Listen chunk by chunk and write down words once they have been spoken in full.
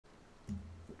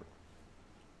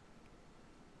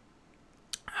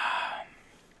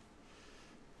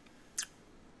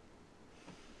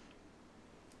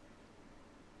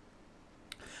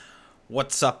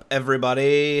What's up,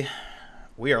 everybody?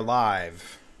 We are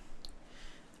live.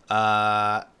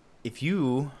 If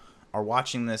you are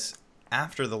watching this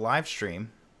after the live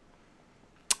stream,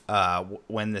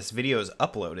 when this video is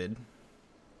uploaded,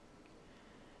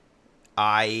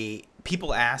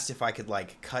 people asked if I could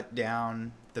like cut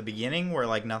down the beginning where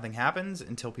like nothing happens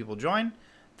until people join.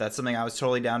 That's something I was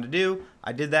totally down to do.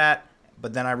 I did that,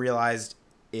 but then I realized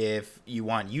if you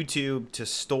want YouTube to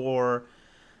store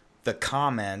the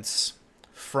comments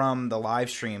from the live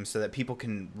stream so that people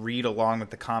can read along with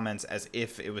the comments as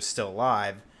if it was still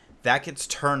live, that gets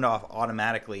turned off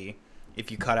automatically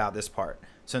if you cut out this part.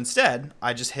 So instead,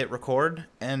 I just hit record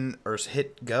or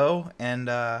hit go and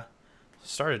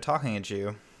started talking at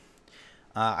you.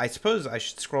 I suppose I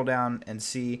should scroll down and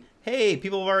see, hey,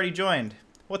 people have already joined.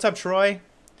 What's up, Troy?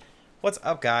 What's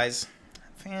up, guys?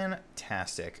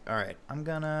 Fantastic. All right, I'm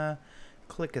gonna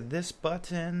click this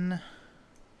button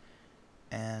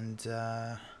and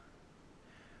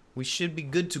we should be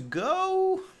good to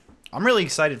go. I'm really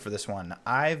excited for this one.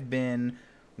 I've been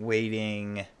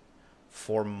waiting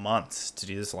for months to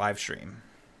do this live stream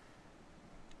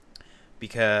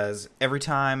because every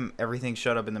time everything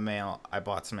showed up in the mail, I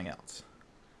bought something else.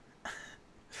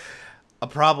 A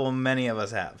problem many of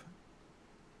us have.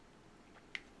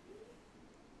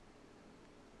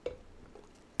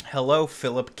 Hello,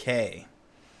 Philip K.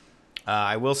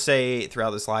 I will say throughout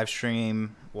this live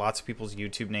stream, lots of people's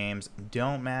YouTube names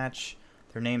don't match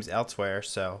their names elsewhere,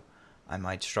 so I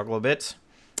might struggle a bit.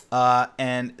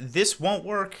 And this won't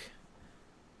work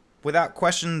without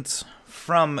questions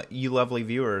from you lovely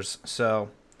viewers, so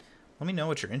let me know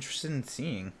what you're interested in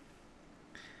seeing.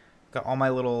 Got all my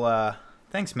little...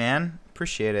 thanks, man.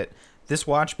 Appreciate it. This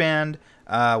watch band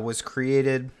was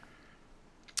created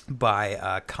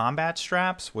by Combat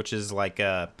Straps, which is like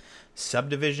a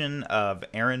subdivision of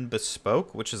Aaron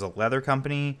Bespoke, which is a leather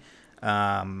company,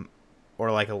 or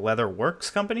like a leather works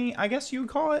company, I guess you would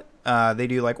call it. They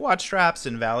do like watch straps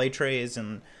and valet trays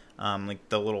and like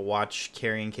the little watch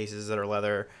carrying cases that are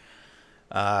leather.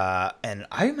 And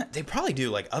they probably do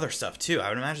like other stuff too. I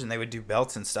would imagine they would do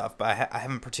belts and stuff, but I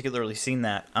haven't particularly seen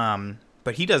that.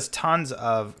 But he does tons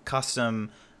of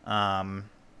custom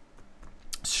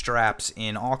straps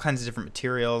in all kinds of different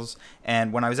materials.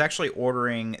 And when I was actually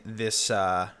ordering this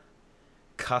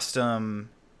custom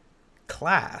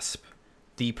clasp,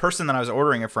 the person that I was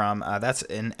ordering it from, that's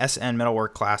an SN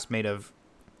metalwork clasp made of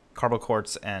carbo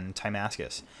quartz and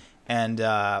Timascus. And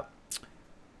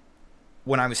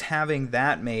when I was having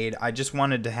that made, I just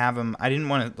wanted to have him, I didn't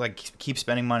want to like keep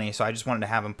spending money, so I just wanted to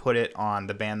have him put it on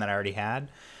the band that I already had.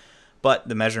 But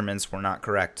the measurements were not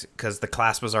correct because the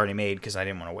clasp was already made because I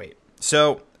didn't want to wait.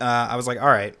 So I was like, all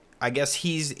right, I guess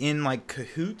he's in like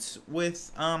cahoots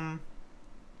with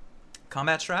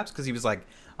Combat Straps because he was like,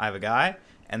 I have a guy.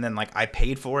 And then like I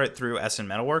paid for it through SN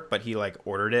Metalwork, but he like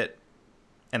ordered it.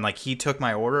 And like he took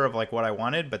my order of like what I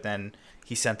wanted, but then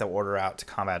he sent the order out to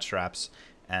Combat Straps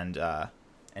and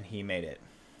he made it.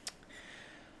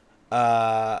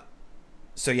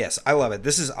 So yes, I love it.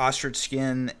 This is ostrich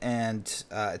skin and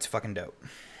it's fucking dope.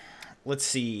 Let's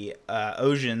see.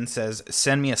 Ocean says,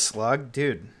 send me a slug.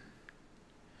 Dude,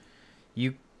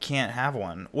 you can't have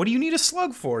one. What do you need a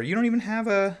slug for? You don't even have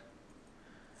a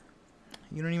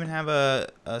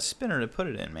spinner to put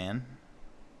it in, man.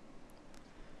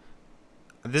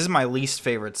 This is my least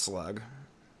favorite slug.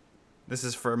 This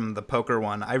is from the poker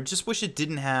one. I just wish it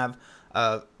didn't have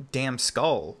a damn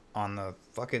skull on the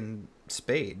fucking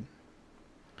spade.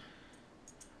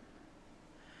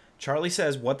 Charlie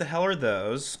says, what the hell are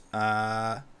those?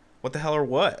 What the hell are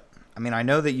what? I mean, I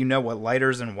know that you know what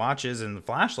lighters and watches and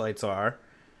flashlights are.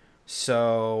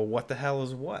 So, what the hell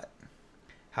is what?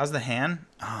 How's the hand?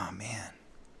 Oh, man.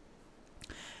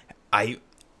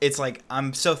 It's like,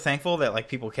 I'm so thankful that, like,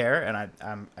 people care, and I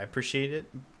appreciate it.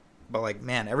 But, like,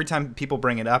 man, every time people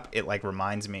bring it up, it, like,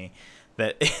 reminds me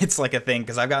that it's, like, a thing,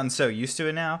 because I've gotten so used to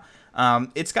it now.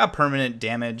 It's got permanent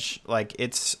damage. Like,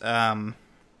 it's,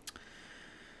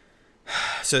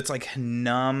 so it's like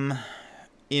numb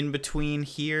in between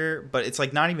here, but it's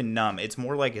like not even numb. It's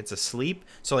more like it's asleep.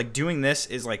 So like doing this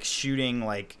is like shooting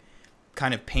like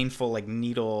kind of painful like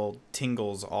needle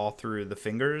tingles all through the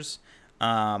fingers.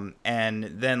 And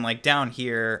then like down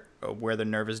here where the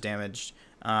nerve is damaged,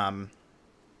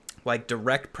 like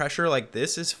direct pressure like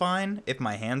this is fine if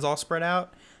my hand's all spread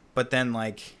out, but then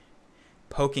like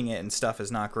poking it and stuff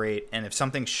is not great. And if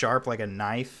something sharp like a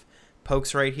knife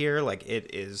pokes right here, like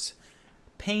it is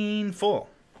painful.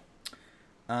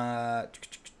 Buying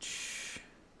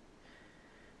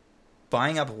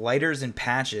up lighters and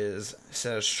patches,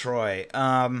 says Troy.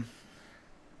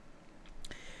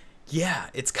 Yeah,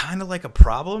 it's kind of like a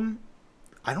problem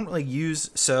I don't really use,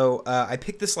 so I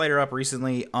picked this lighter up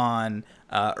recently on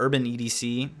Urban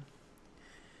EDC.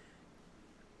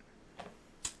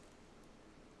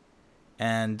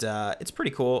 And it's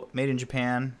pretty cool. Made in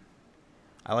Japan.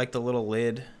 I like the little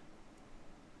lid.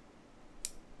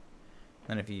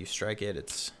 And if you strike it,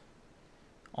 it's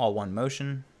all one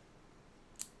motion.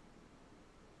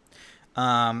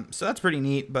 So that's pretty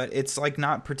neat, but it's like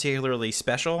not particularly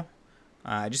special.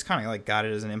 I just kind of like got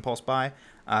it as an impulse buy.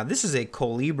 This is a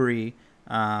Colibri.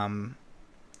 I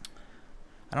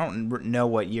don't know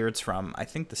what year it's from. I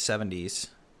think the 70s.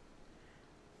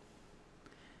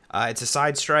 It's a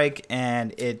side strike,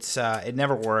 and it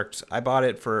never worked. I bought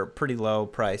it for a pretty low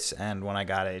price, and when I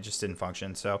got it, it just didn't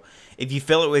function. So if you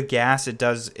fill it with gas, it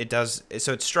does.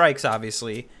 So it strikes,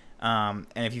 obviously, and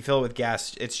if you fill it with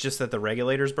gas, it's just that the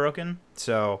regulator's broken.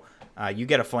 So you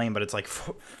get a flame, but it's like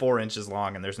 4 inches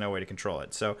long, and there's no way to control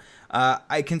it. So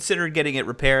I considered getting it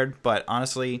repaired, but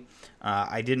honestly,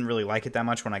 I didn't really like it that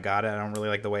much when I got it. I don't really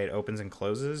like the way it opens and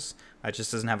closes. It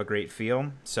just doesn't have a great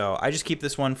feel. So I just keep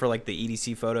this one for like the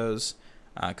EDC photos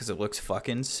because it looks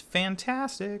fucking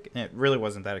fantastic. And it really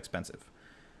wasn't that expensive.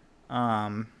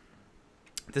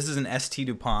 This is an ST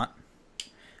DuPont.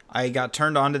 I got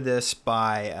turned on to this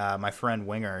by my friend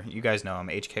Winger. You guys know him,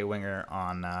 HK Winger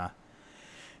on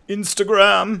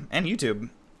Instagram and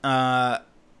YouTube.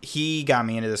 He got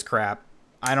me into this crap.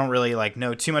 I don't really like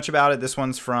know too much about it. This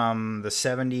one's from the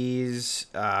 70s.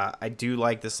 I do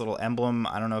like this little emblem.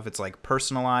 I don't know if it's like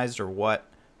personalized or what,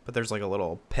 but there's like a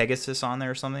little Pegasus on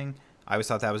there or something. I always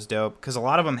thought that was dope because a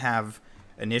lot of them have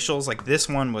initials. Like this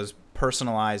one was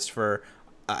personalized for,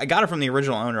 I got it from the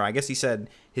original owner. I guess he said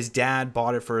his dad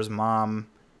bought it for his mom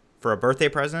for a birthday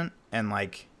present. And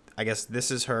like, I guess this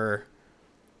is her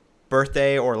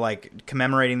birthday or like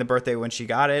commemorating the birthday when she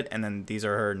got it. And then these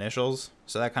are her initials.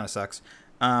 So that kind of sucks.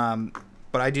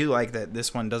 But I do like that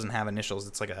this one doesn't have initials.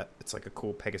 It's like a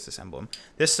cool Pegasus emblem.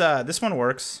 This one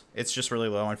works. It's just really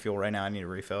low on fuel right now. I need to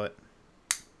refill it.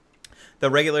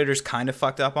 The regulator's kind of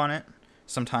fucked up on it.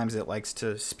 Sometimes it likes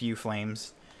to spew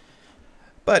flames.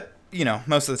 But, you know,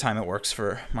 most of the time it works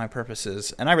for my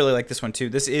purposes. And I really like this one too.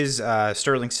 This is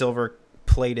sterling silver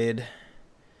plated.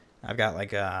 I've got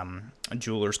like a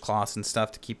jeweler's cloths and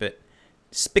stuff to keep it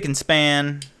spick and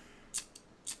span.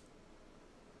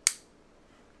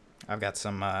 I've got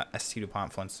some ST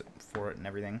DuPont flints for it and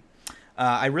everything.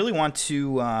 I really want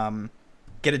to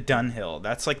get a Dunhill.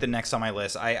 That's like the next on my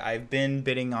list. I've been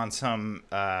bidding on some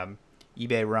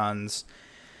eBay runs,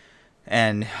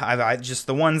 and I just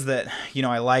the ones that, you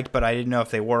know, I liked, but I didn't know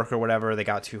if they work or whatever. They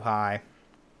got too high.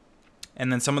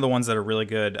 And then some of the ones that are really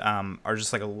good are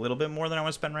just like a little bit more than I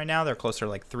want to spend right now. They're closer to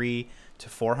like $300 to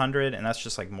 $400, and that's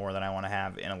just like more than I want to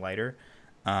have in a lighter.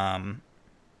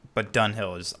 But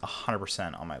Dunhill is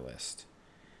 100% on my list.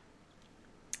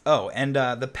 Oh, and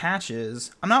the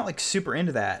patches, I'm not like super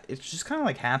into that. It's just kind of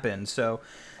like happened. So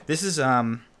this is,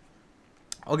 I'll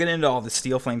get into all the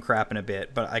Steelflame crap in a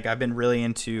bit, but like I've been really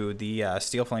into the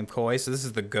Steelflame koi. So this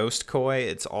is the Ghost koi.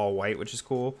 It's all white, which is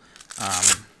cool.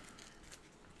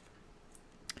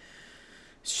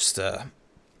 It's just a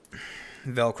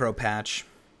Velcro patch.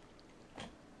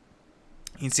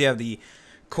 You can see I have the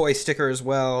koi sticker as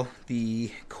well,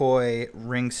 the koi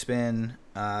ring spin,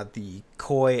 the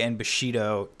koi and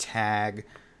Bushido tag,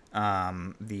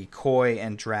 the koi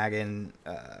and dragon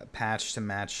patch to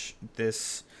match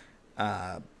this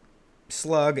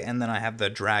slug, and then I have the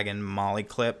dragon molly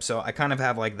clip. So I kind of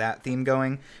have like that theme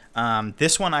going.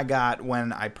 This one I got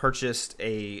when I purchased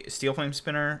a Steelflame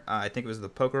spinner. I think it was the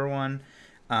poker one.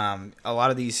 A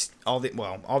lot of these, all these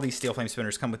Steelflame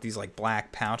spinners come with these like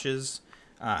black pouches.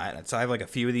 So I have like a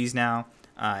few of these now,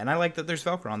 and I like that there's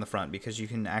Velcro on the front because you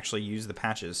can actually use the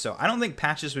patches. So I don't think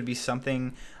patches would be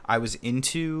something I was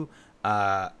into,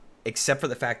 except for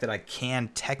the fact that I can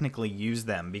technically use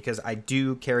them because I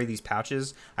do carry these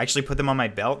pouches. I actually put them on my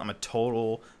belt. I'm a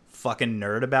total fucking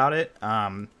nerd about it.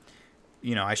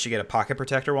 You know, I should get a pocket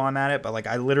protector while I'm at it, but like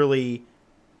I literally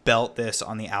belt this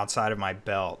on the outside of my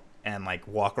belt and like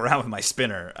walk around with my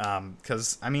spinner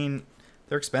because I mean,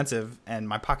 they're expensive, and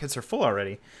my pockets are full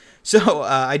already. So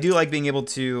I do like being able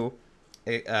to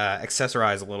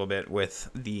accessorize a little bit with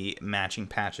the matching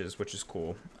patches, which is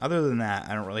cool. Other than that,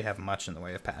 I don't really have much in the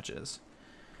way of patches.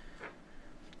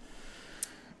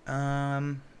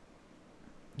 Yeah,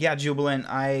 Jubilant,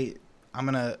 I'm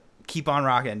going to keep on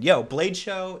rocking. Yo, Blade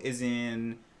Show is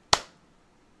in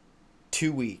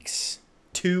 2 weeks.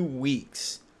 2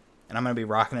 weeks. And I'm going to be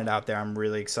rocking it out there. I'm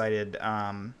really excited.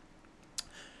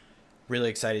 Really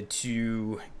excited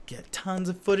to get tons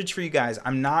of footage for you guys.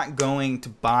 I'm not going to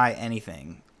buy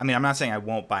anything. I mean, I'm not saying I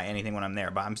won't buy anything when I'm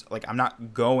there, but I'm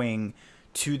not going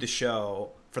to the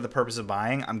show for the purpose of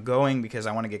buying. I'm going because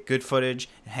I want to get good footage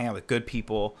and hang out with good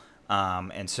people.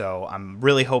 And so I'm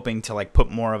really hoping to like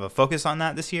put more of a focus on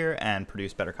that this year and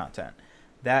produce better content.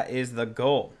 That is the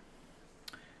goal.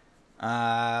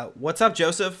 What's up,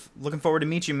 Joseph? Looking forward to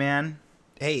meet you, man.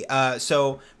 Hey,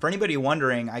 so for anybody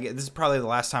wondering, this is probably the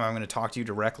last time I'm going to talk to you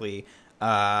directly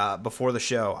before the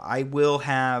show. I will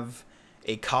have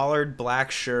a collared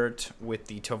black shirt with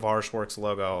the Tovar's Works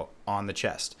logo on the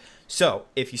chest. So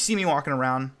if you see me walking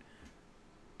around,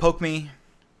 poke me,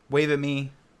 wave at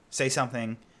me, say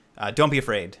something. Don't be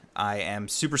afraid. I am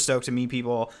super stoked to meet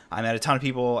people. I met a ton of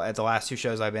people at the last 2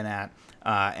 shows I've been at.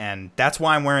 And that's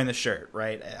why I'm wearing this shirt,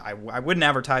 right? I wouldn't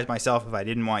advertise myself if I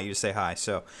didn't want you to say hi.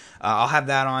 So I'll have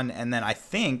that on. And then I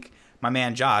think my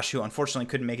man Josh, who unfortunately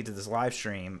couldn't make it to this live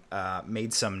stream,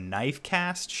 made some knife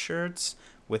cast shirts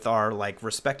with our like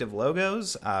respective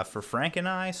logos for Frank and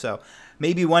I. So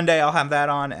maybe one day I'll have that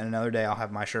on and another day I'll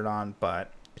have my shirt on,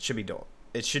 but it should be dope.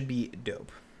 It should be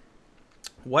dope.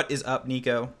 What is up,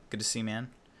 Nico? Good to see you, man.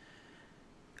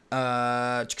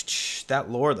 That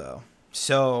lore, though.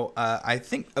 So I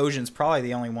think Ocean's probably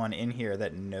the only one in here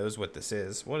that knows what this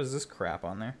is. What is this crap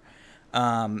on there?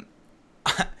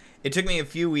 It took me a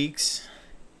few weeks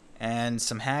and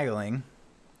some haggling,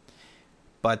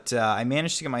 but I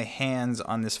managed to get my hands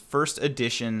on this first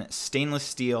edition stainless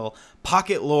steel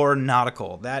pocket lore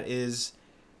nautical. That is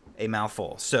a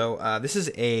mouthful. So this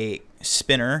is a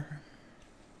spinner.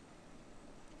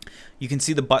 You can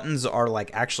see the buttons are like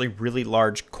actually really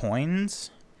large coins.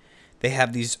 They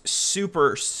have these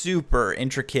super, super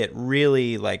intricate,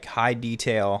 really like high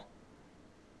detail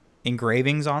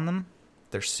engravings on them.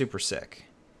 They're super sick.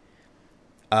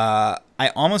 I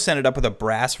almost ended up with a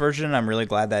brass version. I'm really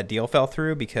glad that deal fell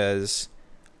through because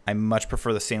I much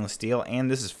prefer the stainless steel.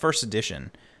 And this is first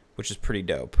edition, which is pretty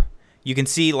dope. You can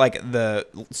see like the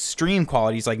stream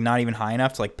quality is like not even high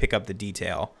enough to like pick up the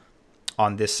detail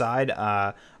on this side.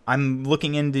 I'm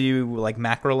looking into like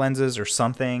macro lenses or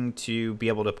something to be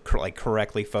able to like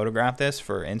correctly photograph this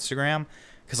for Instagram,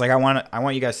 because like I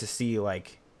want you guys to see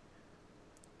like,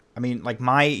 I mean, like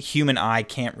my human eye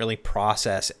can't really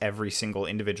process every single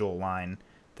individual line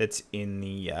that's in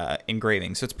the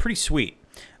engraving, so it's pretty sweet.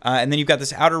 And then you've got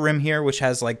this outer rim here, which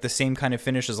has like the same kind of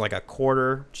finish as like a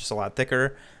quarter, just a lot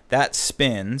thicker. That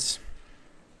spins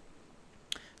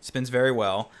very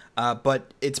well.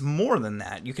 But it's more than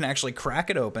that. You can actually crack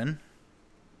it open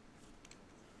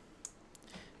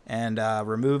and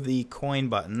remove the coin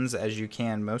buttons, as you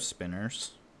can most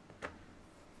spinners.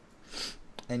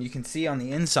 And you can see on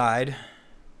the inside,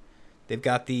 they've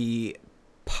got the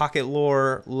Pocket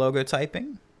Lore logo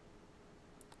typing.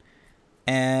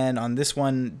 And on this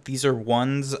one, these are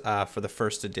ones for the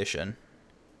first edition.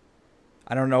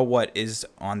 I don't know what is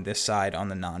on this side on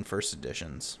the non-first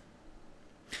editions.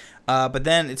 But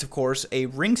then it's, of course, a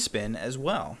ring spin as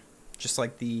well, just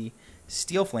like the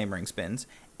Steelflame ring spins.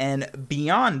 And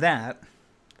beyond that,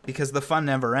 because the fun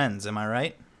never ends, am I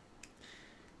right?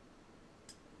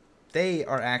 They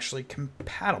are actually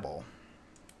compatible.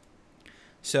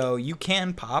 So you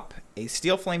can pop a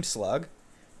Steelflame slug,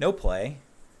 no play,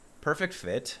 perfect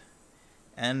fit,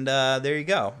 and there you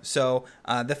go. So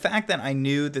the fact that I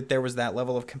knew that there was that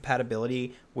level of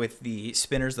compatibility with the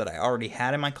spinners that I already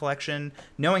had in my collection,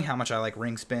 knowing how much I like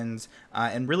ring spins,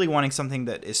 and really wanting something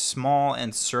that is small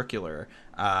and circular,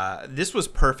 this was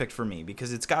perfect for me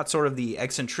because it's got sort of the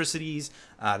eccentricities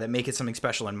that make it something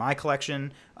special in my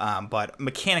collection, but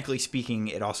mechanically speaking,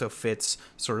 it also fits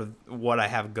sort of what I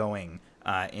have going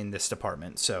in this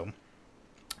department. So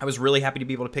I was really happy to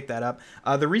be able to pick that up.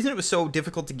 The reason it was so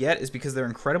difficult to get is because they're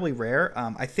incredibly rare.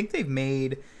 I think they've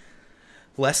made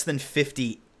less than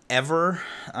 50 ever.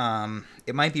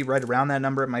 It might be right around that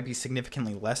number. It might be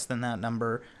significantly less than that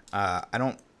number. I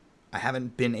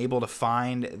haven't been able to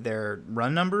find their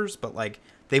run numbers, but like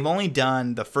they've only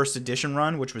done the first edition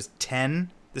run, which was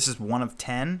 10. This is one of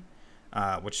 10,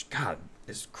 which God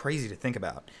is crazy to think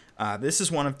about. This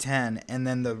is one of 10, and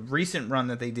then the recent run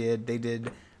that they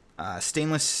did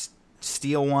stainless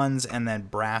steel ones and then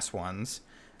brass ones.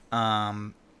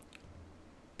 And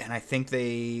I think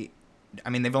they've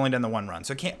only done the one run.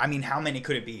 So how many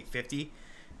could it be? 50?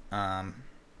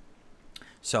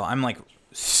 So I'm like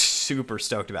super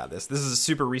stoked about this. This is a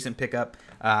super recent pickup.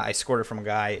 I scored it from a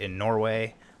guy in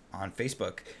Norway on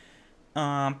Facebook.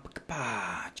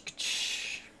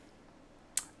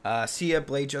 See ya,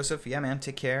 Blade Joseph. Yeah, man,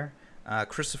 take care.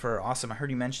 Christopher, awesome. I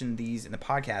heard you mention these in the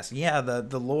podcast. Yeah,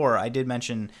 the lore I did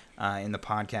mention in the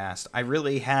podcast. I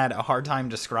really had a hard time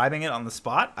describing it on the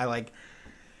spot. I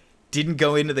didn't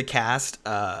go into the cast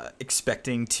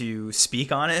expecting to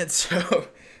speak on it, so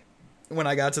when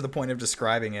I got to the point of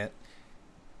describing it,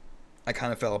 I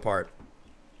kind of fell apart.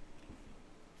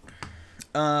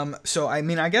 So I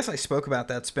mean, I guess I spoke about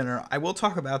that spinner. I will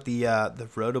talk about the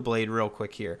Rotoblade real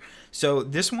quick here. So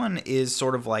this one is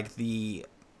sort of like the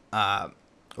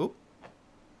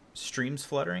stream's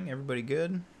fluttering. Everybody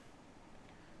good?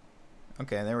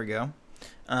 Okay, there we go.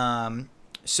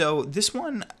 So this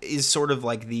one is sort of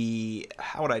like the,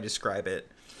 how would I describe it?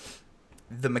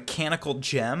 The mechanical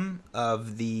gem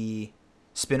of the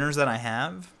spinners that I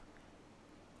have.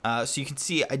 So you can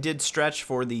see I did stretch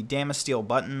for the Damasteel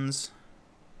buttons,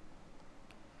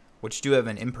 which do have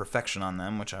an imperfection on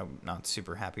them, which I'm not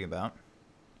super happy about.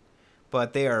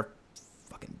 But they are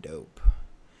fucking dope.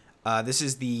 This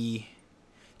is the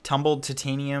tumbled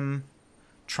titanium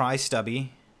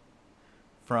tri-stubby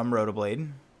from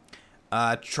Rotoblade.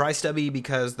 Tri-stubby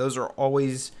because those are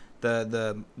always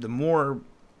the more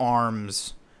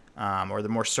arms or the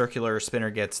more circular a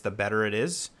spinner gets, the better it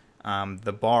is.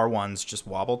 The bar ones just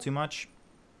wobble too much.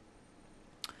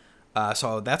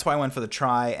 So that's why I went for the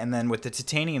tri. And then with the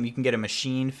titanium, you can get a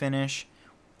machine finish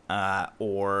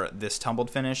or this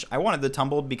tumbled finish. I wanted the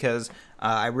tumbled because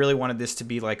I really wanted this to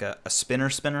be like a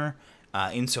spinner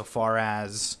insofar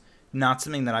as not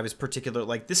something that I was particular,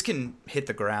 like this can hit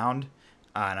the ground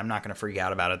and I'm not going to freak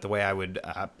out about it the way I would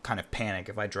kind of panic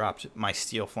if I dropped my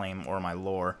Steelflame or my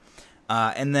lore.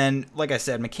 And then, like I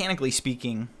said, mechanically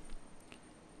speaking,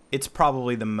 it's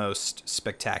probably the most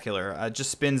spectacular. It just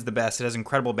spins the best. It has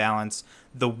incredible balance.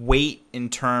 The weight in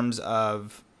terms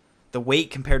of the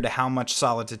weight compared to how much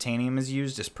solid titanium is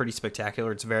used is pretty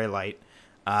spectacular. It's very light.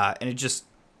 And it just,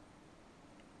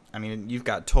 I mean, you've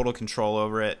got total control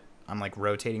over it. I'm like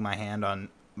rotating my hand on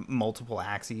multiple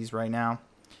axes right now.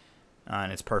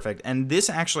 And it's perfect. And this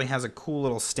actually has a cool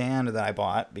little stand that I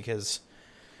bought because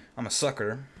I'm a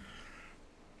sucker.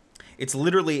 It's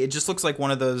literally, it just looks like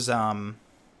one of those, I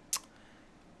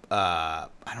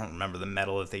don't remember the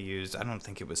metal that they used. I don't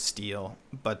think it was steel,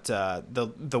 but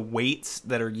the weights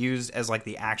that are used as like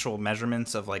the actual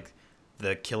measurements of like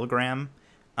the kilogram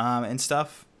and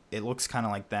stuff, it looks kind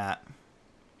of like that.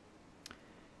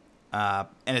 And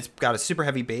it's got a super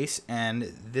heavy base,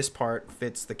 and this part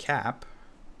fits the cap.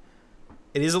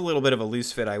 It is a little bit of a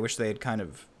loose fit. I wish they had kind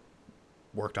of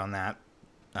worked on that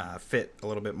fit a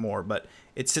little bit more, but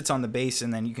it sits on the base,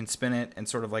 and then you can spin it and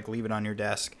sort of like leave it on your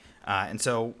desk. And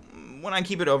so when I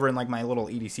keep it over in like my little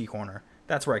EDC corner,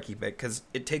 that's where I keep it because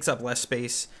it takes up less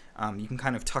space. You can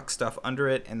kind of tuck stuff under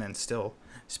it and then still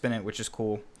spin it, which is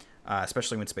cool,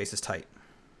 especially when space is tight.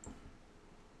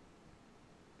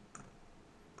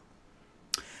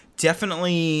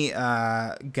 Definitely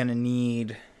gonna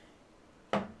need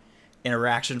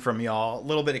interaction from y'all, a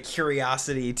little bit of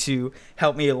curiosity to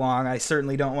help me along. I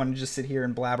certainly don't want to just sit here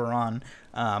and blabber on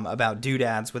about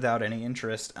doodads without any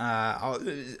interest.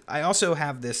 I also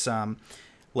have this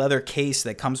leather case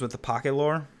that comes with the pocket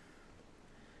lore,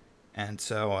 and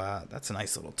so that's a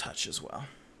nice little touch as well.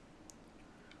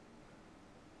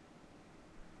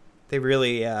 They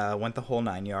really went the whole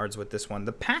 9 yards with this one.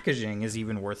 The packaging is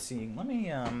even worth seeing. Let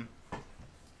me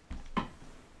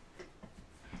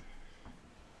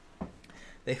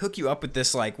they hook you up with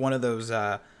this, like, one of those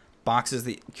boxes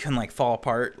that can, like, fall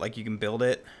apart. Like, you can build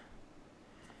it.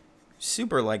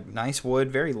 Super, like, nice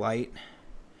wood. Very light.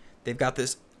 They've got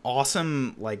this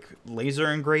awesome, like, laser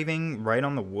engraving right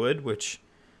on the wood, which,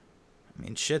 I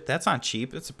mean, shit, that's not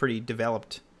cheap. It's a pretty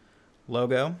developed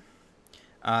logo.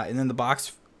 And then the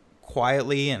box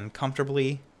quietly and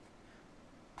comfortably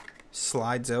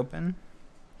slides open,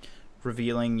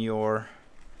 revealing your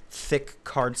thick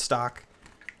cardstock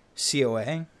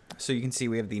COA. So you can see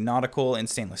we have the nautical in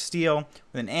stainless steel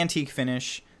with an antique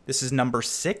finish. This is number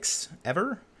 6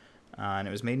 ever, and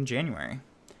it was made in January.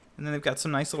 And then they've got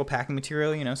some nice little packing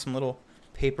material, you know, some little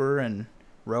paper and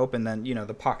rope, and then, you know,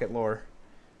 the pocket lore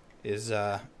is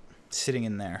sitting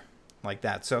in there like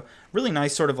that. So really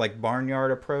nice sort of like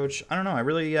barnyard approach. I don't know, I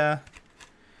really I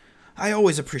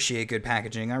always appreciate good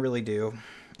packaging. I really do.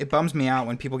 It bums me out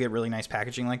when people get really nice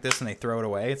packaging like this and they throw it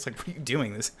away. It's like, what are you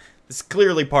doing? This is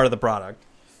clearly part of the product.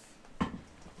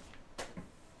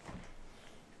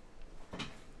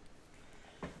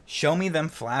 Show me them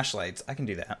flashlights. I can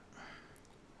do that.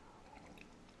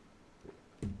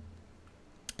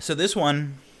 So this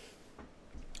one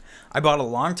I bought a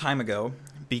long time ago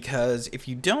because if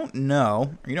you don't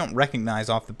know, or you don't recognize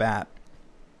off the bat,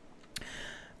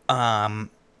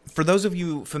 for those of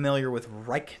you familiar with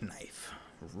Reich knife,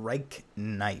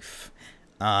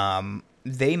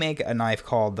 they make a knife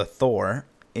called the Thor,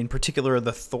 in particular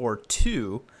the Thor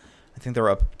 2. I think they're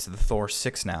up to the Thor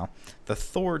 6 now. The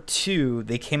Thor 2,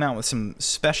 they came out with some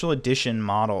special edition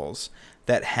models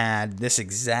that had this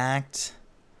exact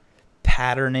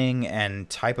patterning and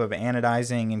type of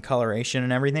anodizing and coloration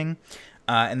and everything.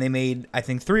 And they made, I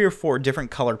think, 3 or 4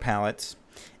 different color palettes.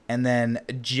 And then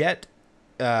Jet,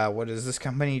 what is this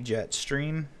company?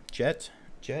 Jetstream? Jet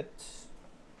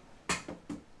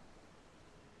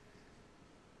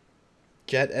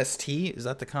ST, is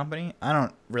that the company? I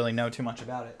don't really know too much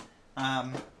about it.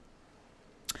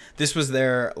 This was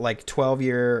their like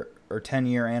 12-year or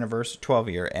 10-year anniversary,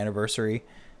 12-year anniversary.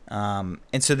 And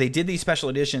so they did these special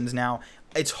editions. Now,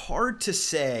 it's hard to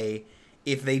say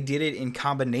if they did it in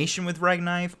combination with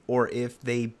Reichknife or if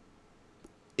they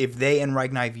and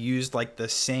Reichknife used like the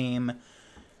same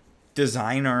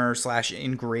designer /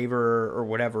 engraver or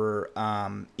whatever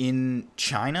in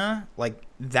China. Like,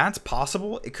 that's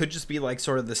possible. It could just be like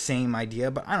sort of the same idea,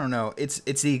 but I don't know. It's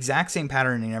the exact same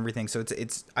pattern and everything, so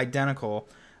it's identical.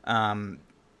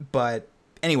 But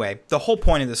anyway, the whole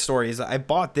point of this story is that I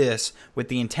bought this with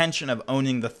the intention of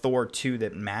owning the Thor 2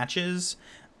 that matches.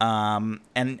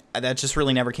 And that just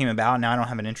really never came about. Now I don't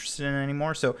have an interest in it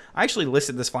anymore. So I actually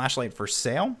listed this flashlight for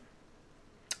sale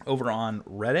over on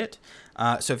Reddit.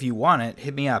 So if you want it,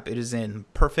 hit me up. It is in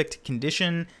perfect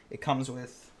condition. It comes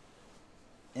with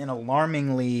an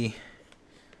alarmingly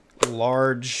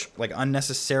large, like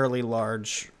unnecessarily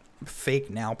large fake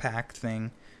now pack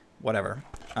thing, whatever.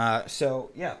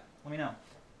 So yeah, let me know.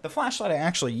 The flashlight I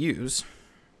actually use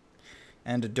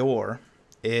and adore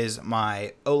is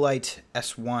my Olight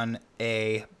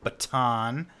S1A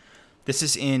Baton. This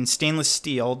is in stainless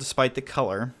steel, despite the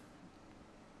color.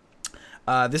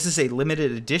 This is a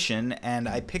limited edition, and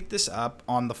I picked this up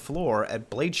on the floor at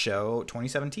Blade Show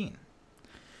 2017.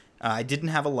 I didn't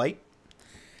have a light.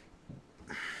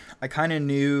 I kind of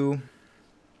knew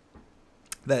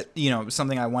that, you know, it was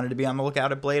something I wanted to be on the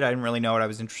lookout at Blade. I didn't really know what I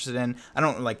was interested in. I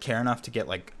don't like care enough to get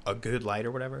like a good light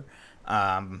or whatever.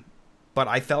 But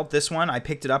I felt this one. I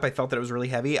picked it up. I felt that it was really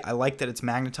heavy. I like that it's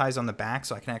magnetized on the back,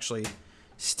 so I can actually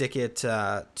stick it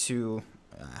to.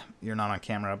 You're not on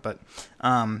camera, but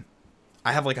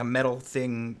I have like a metal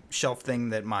shelf thing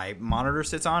that my monitor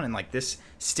sits on, and like this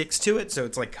sticks to it, so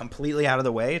it's like completely out of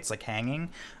the way. It's like hanging,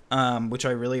 which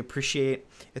I really appreciate.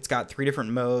 It's got 3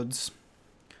 different modes,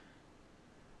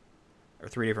 or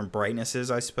 3 different brightnesses,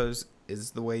 I suppose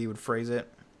is the way you would phrase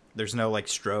it. There's no like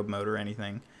strobe mode or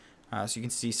anything, so you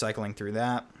can see cycling through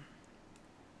that.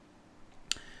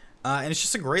 And it's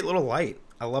just a great little light.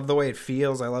 I love the way it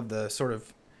feels. I love the sort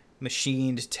of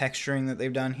machined texturing that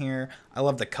they've done here. I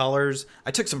love the colors.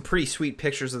 I took some pretty sweet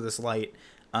pictures of this light.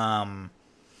 Gosh,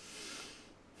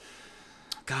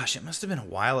 it must have been a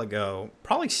while ago,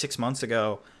 probably 6 months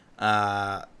ago.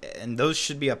 And those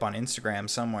should be up on Instagram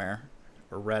somewhere,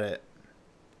 or Reddit.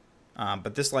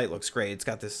 But this light looks great. It's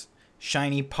got this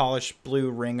shiny polished blue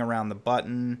ring around the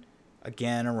button,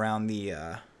 again around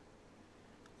the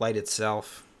light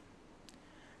itself.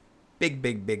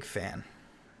 Big fan.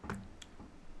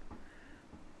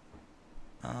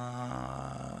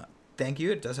 Thank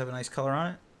you. It does have a nice color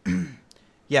on it.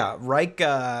 Yeah, Reich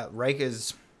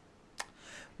is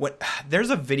what.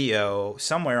 There's a video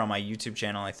somewhere on my YouTube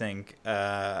channel, I think,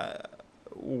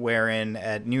 wherein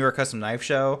at New York Custom Knife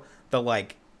Show, the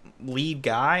like lead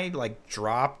guy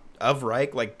dropped a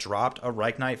Reich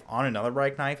knife on another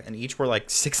Reich knife, and each were like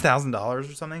 $6,000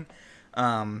 or something.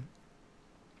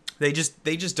 They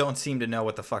just don't seem to know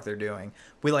what the fuck they're doing.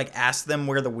 We like asked them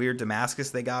where the weird Damascus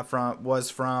they got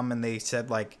was from, and they said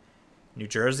like New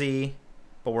Jersey,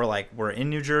 but we're in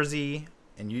New Jersey,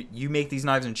 and you make these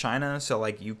knives in China, so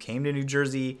like you came to New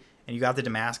Jersey and you got the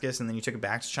Damascus, and then you took it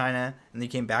back to China, and then you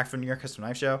came back from New York Custom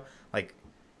Knife Show. Like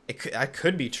it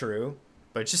could be true,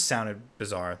 but it just sounded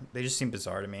bizarre. They just seem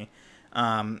bizarre to me.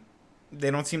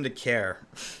 They don't seem to care.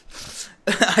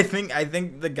 I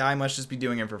think the guy must just be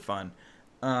doing it for fun.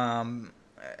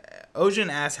 Ojin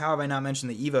asks, how have I not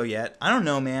mentioned the Evo yet? I don't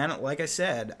know, man. Like I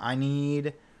said, I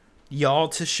need y'all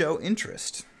to show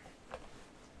interest.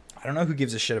 I don't know who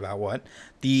gives a shit about what.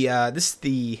 This is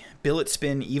the Billet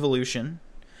Spin Evolution.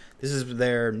 This is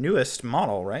their newest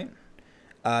model, right?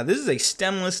 This is a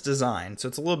stemless design, so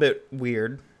it's a little bit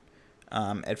weird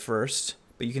at first,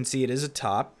 but you can see it is a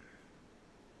top.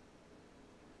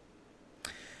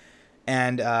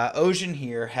 And Ojin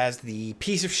here has the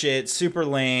piece of shit, super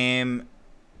lame,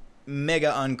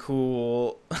 mega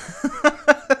uncool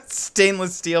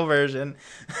stainless steel version.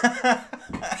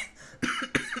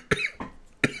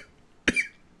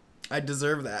 I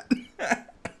deserve that.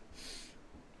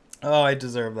 Oh, I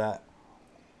deserve that.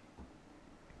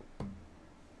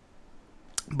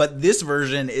 But this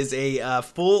version is a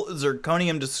full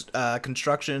zirconium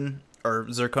construction, or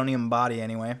zirconium body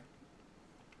anyway.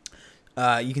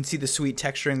 You can see the sweet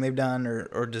texturing they've done,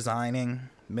 or designing,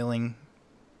 milling,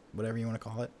 whatever you want to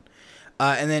call it.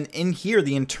 And then in here,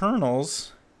 the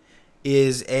internals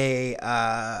is a,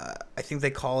 I think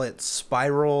they call it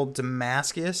Spiral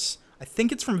Damascus. I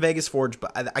think it's from Vegas Forge,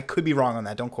 but I could be wrong on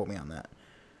that. Don't quote me on that.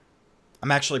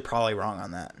 I'm actually probably wrong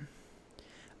on that.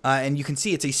 And you can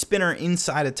see it's a spinner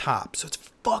inside a top, so it's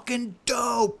fucking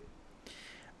dope.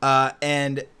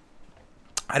 And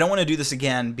I don't want to do this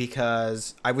again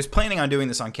because I was planning on doing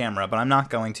this on camera, but I'm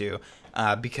not going to,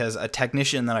 because a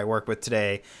technician that I work with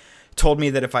today told me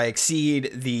that if I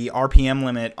exceed the RPM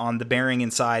limit on the bearing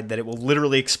inside, that it will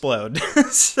literally explode.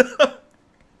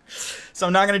 So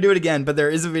I'm not going to do it again, but there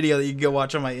is a video that you can go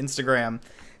watch on my Instagram,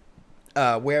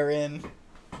 wherein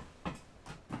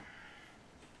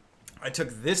I took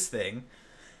this thing,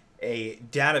 a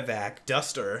DataVac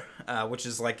duster, which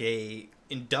is like a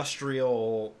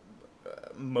industrial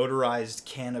motorized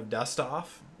can of dust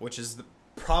off, which is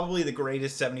probably the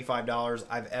greatest $75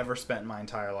 I've ever spent in my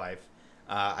entire life.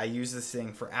 I use this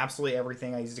thing for absolutely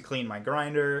everything. I use it to clean my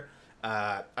grinder.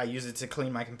 I use it to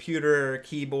clean my computer,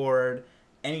 keyboard.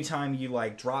 Anytime you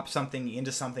like drop something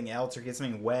into something else or get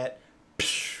something wet,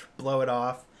 blow it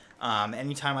off.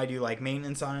 Anytime I do like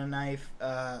maintenance on a knife,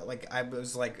 like I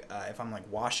was like, if I'm like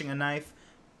washing a knife,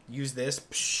 use this,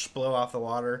 blow off the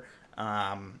water.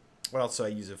 What else do I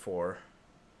use it for?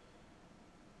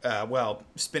 Well,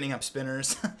 spinning up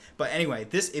spinners. But anyway,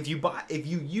 this, if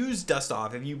you use dust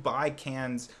off, if you buy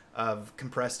cans of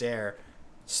compressed air,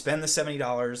 spend the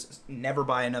 $70, never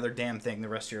buy another damn thing the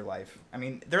rest of your life. I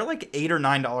mean, they're like $8 or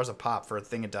 $9 a pop for a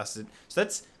thing of dusted. So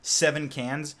that's 7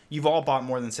 cans. You've all bought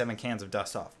more than 7 cans of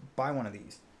dust off. Buy one of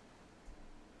these.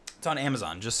 It's on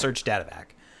Amazon. Just search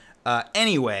DataVac.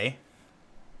 Anyway,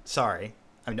 sorry.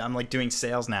 I'm like doing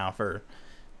sales now for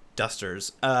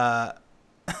dusters.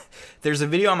 There's a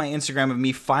video on my Instagram of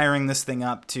me firing this thing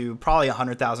up to probably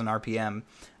 100,000 RPM,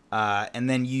 and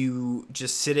then you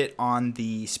just sit it on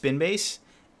the spin base,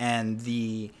 and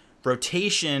the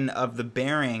rotation of the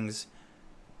bearings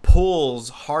pulls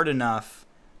hard enough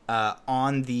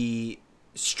on the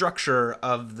structure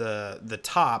of the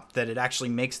top that it actually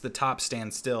makes the top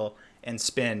stand still and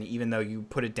spin, even though you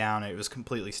put it down and it was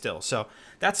completely still. So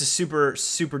that's a super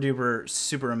duper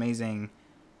super amazing,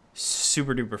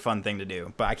 super duper fun thing to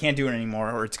do, but I can't do it anymore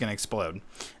or it's gonna explode.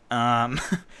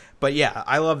 But yeah,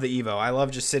 I love the Evo. I love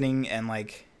just sitting and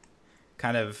like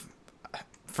kind of,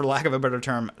 for lack of a better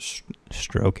term,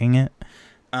 stroking it.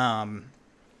 It's a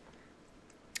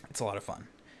lot of fun.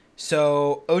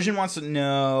 So Ocean wants to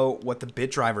know what the bit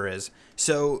driver is.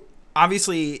 So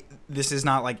obviously this is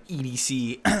not like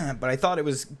EDC, but I thought it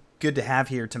was good to have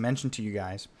here to mention to you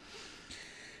guys.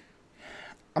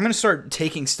 I'm going to start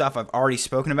taking stuff I've already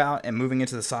spoken about and moving it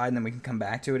to the side, and then we can come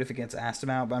back to it if it gets asked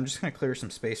about. But I'm just going to clear some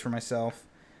space for myself.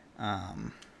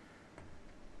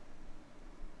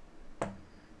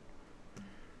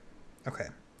 Okay.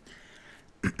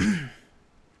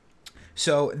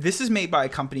 So this is made by a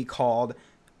company called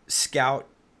Scout.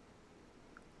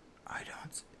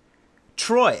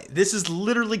 Troy. This is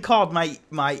literally called my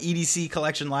EDC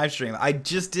collection live stream. I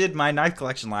just did my knife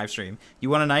collection live stream. You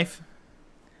want a knife?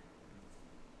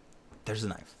 There's a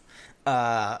knife.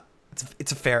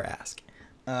 It's a fair ask.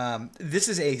 This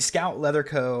is a Scout Leather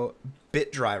Co.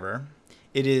 bit driver.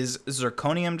 It is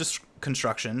zirconium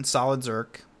construction, solid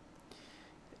zirc.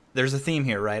 There's a theme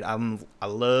here, right? I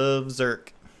love zirc.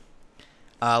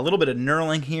 A little bit of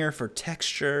knurling here for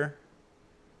texture,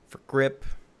 for grip.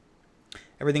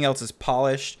 Everything else is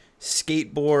polished.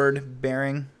 Skateboard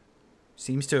bearing.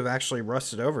 Seems to have actually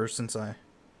rusted over since I...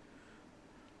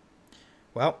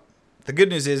 Well, the good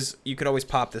news is you could always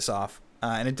pop this off.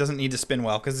 And it doesn't need to spin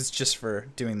well because it's just for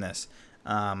doing this.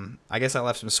 I guess I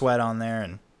left some sweat on there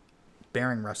and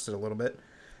bearing rusted a little bit.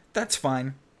 That's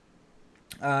fine.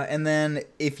 And then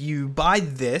if you buy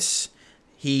this,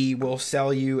 he will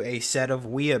sell you a set of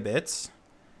Wea bits,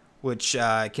 which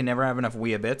can never have enough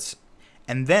Wea bits.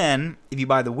 And then if you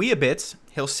buy the Wea bits,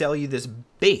 he'll sell you this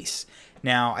base.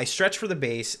 Now, I stretched for the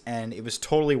base, and it was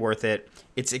totally worth it.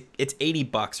 It's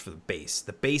 $80 for the base.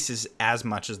 The base is as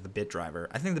much as the bit driver.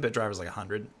 I think the bit driver is like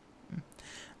 $100.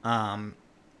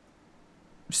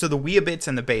 So the Wea bits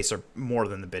and the base are more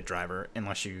than the bit driver,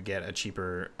 unless you get a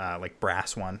cheaper like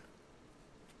brass one.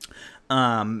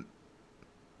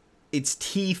 It's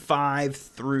T5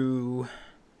 through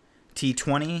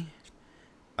T20.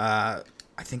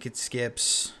 I think it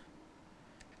skips.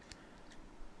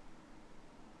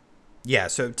 Yeah,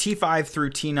 so T5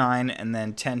 through T9, and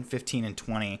then 10, 15, and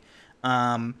 20.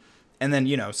 And then,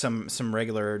 you know, some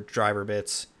regular driver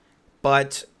bits.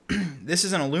 But this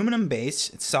is an aluminum base.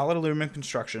 It's solid aluminum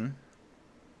construction.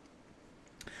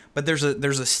 But there's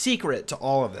a secret to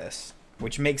all of this,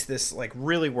 which makes this like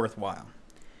really worthwhile.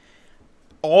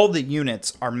 All the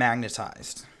units are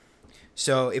magnetized.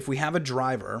 So if we have a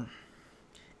driver,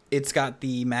 it's got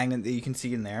the magnet that you can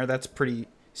see in there. That's pretty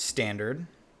standard.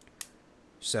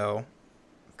 So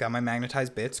I've got my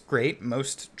magnetized bits. Great.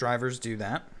 Most drivers do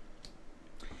that.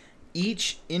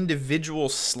 Each individual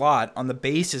slot on the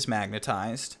base is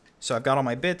magnetized. So I've got all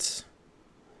my bits,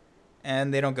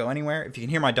 and they don't go anywhere. If you can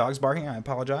hear my dogs barking, I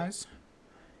apologize.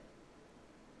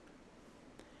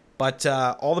 But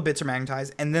all the bits are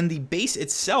magnetized, and then the base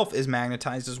itself is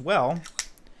magnetized as well.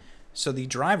 So the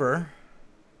driver,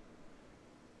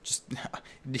 just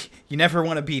you never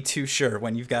want to be too sure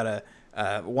when you've got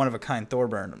a one-of-a-kind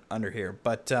Thorburn under here.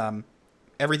 But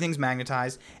everything's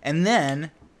magnetized, and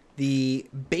then the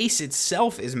base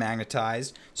itself is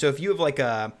magnetized. So if you have like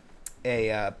a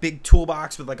big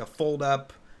toolbox with like a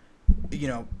fold-up,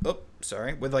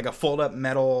 with like a fold-up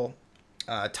metal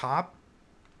top,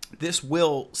 this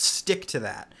will stick to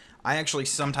that. I actually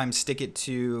sometimes stick it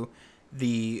to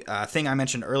the thing I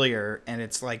mentioned earlier, and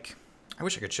it's like, I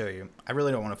wish I could show you. I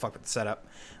really don't want to fuck with the setup.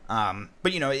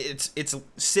 But it's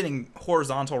sitting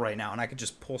horizontal right now, and I could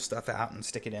just pull stuff out and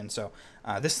stick it in. So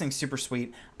this thing's super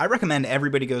sweet. I recommend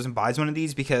everybody goes and buys one of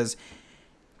these, because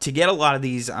to get a lot of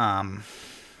these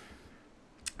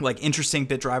like interesting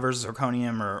bit drivers,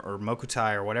 zirconium or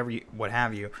mokutai or what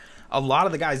have you, a lot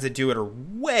of the guys that do it are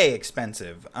way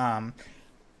expensive.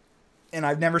 And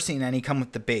I've never seen any come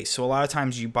with the base. So a lot of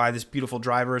times you buy this beautiful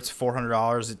driver, it's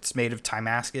 $400, it's made of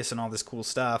Timascus and all this cool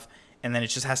stuff, and then it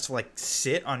just has to like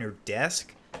sit on your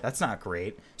desk. That's not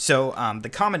great. So the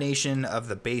combination of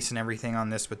the base and everything on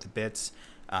this with the bits,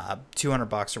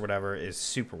 $200 or whatever, is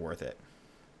super worth it.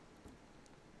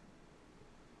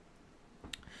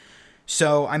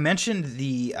 So I mentioned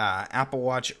the Apple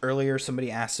Watch earlier.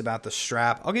 Somebody asked about the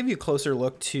strap. I'll give you a closer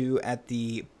look too at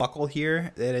the buckle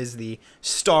here. That is the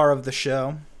star of the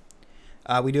show.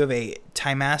 We do have a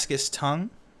Timascus tongue.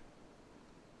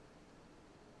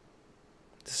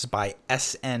 This is by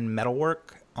SN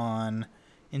Metalwork on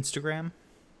Instagram.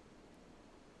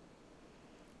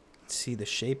 See the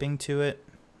shaping to it.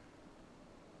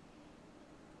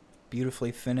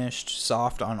 Beautifully finished,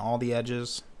 soft on all the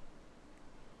edges.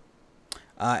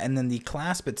 And then the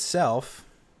clasp itself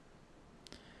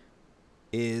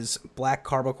is black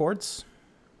carbo quartz.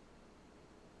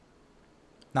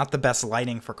 Not the best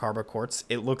lighting for carbo quartz.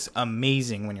 It looks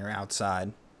amazing when you're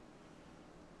outside.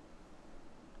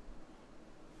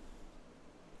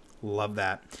 Love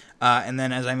that. And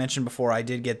then, as I mentioned before, I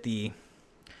did get the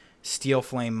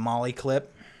Steelflame Molly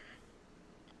clip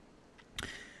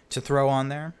to throw on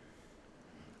there.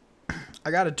 I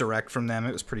got it direct from them.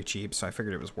 It was pretty cheap, so I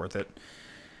figured it was worth it.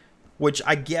 Which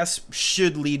I guess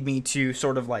should lead me to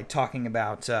sort of like talking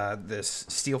about this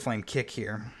Steelflame kick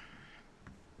here.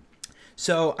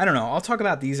 So, I don't know. I'll talk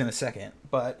about these in a second.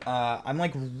 But I'm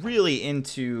like really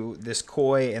into this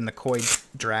koi and the koi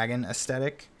dragon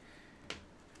aesthetic.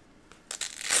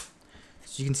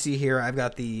 So you can see here I've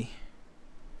got the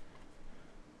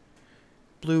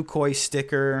blue koi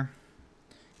sticker.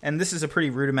 And this is a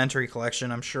pretty rudimentary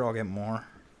collection. I'm sure I'll get more.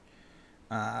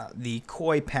 The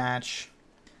koi patch.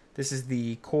 This is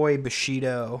the Koi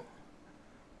Bushido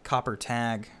copper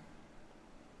tag.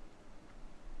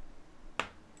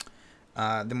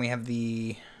 Then we have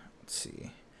the, let's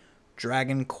see,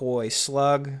 Dragon Koi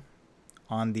slug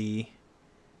on the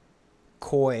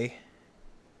Koi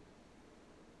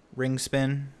ring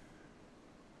spin.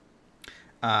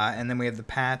 And then we have the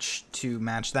patch to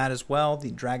match that as well,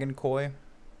 the Dragon Koi.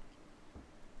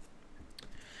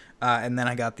 And then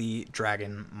I got the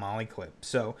Dragon Molly clip.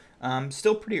 So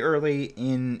still pretty early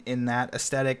in that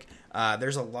aesthetic.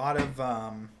 There's a lot of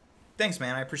thanks,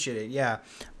 man. I appreciate it. Yeah,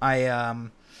 I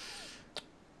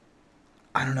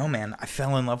don't know, man. I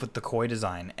fell in love with the koi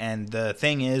design, and the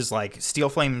thing is, like,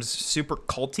 Steelflame's super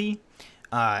culty.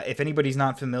 If anybody's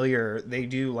not familiar, they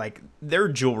do like they're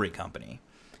a jewelry company.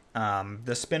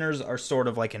 The spinners are sort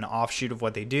of like an offshoot of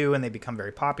what they do, and they become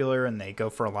very popular, and they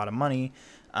go for a lot of money.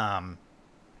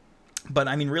 But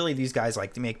I mean, really, these guys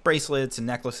like to make bracelets and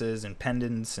necklaces and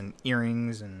pendants and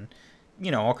earrings and, you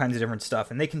know, all kinds of different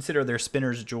stuff. And they consider their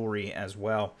spinners jewelry as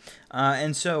well.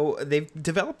 And so they've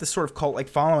developed this sort of cult-like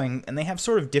following, and they have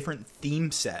sort of different theme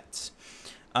sets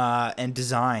and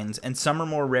designs. And some are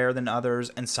more rare than others,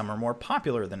 and some are more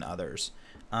popular than others.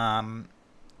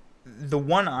 The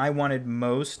one I wanted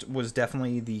most was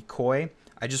definitely the koi.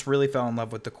 I just really fell in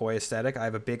love with the koi aesthetic. I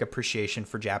have a big appreciation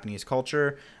for Japanese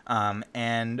culture.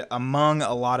 And among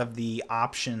a lot of the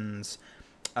options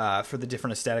for the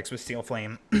different aesthetics with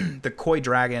Steelflame, the koi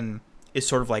dragon is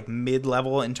sort of like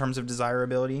mid-level in terms of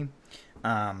desirability.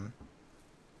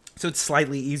 So it's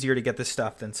slightly easier to get this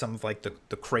stuff than some of like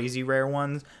the crazy rare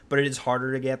ones, but it is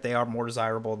harder to get. They are more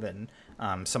desirable than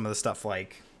some of the stuff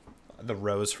like the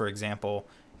Rose, for example,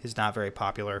 is not very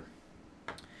popular.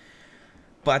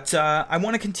 But I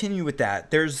want to continue with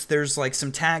that. There's like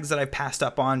some tags that I've passed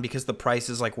up on because the price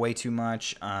is like way too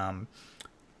much.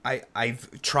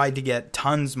 I've tried to get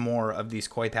tons more of these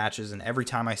koi patches, and every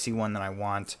time I see one that I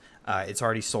want, it's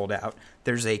already sold out.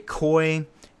 There's a koi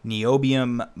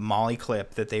niobium molly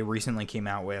clip that they recently came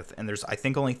out with, and there's I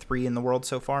think only 3 in the world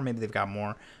so far. Maybe they've got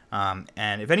more.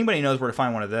 And if anybody knows where to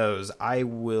find one of those, I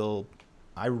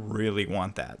really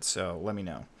want that, so let me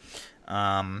know.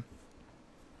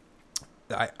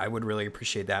 I would really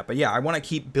appreciate that. But yeah, I want to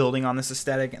keep building on this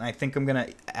aesthetic, and I think I'm going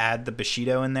to add the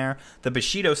Bushido in there. The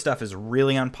Bushido stuff is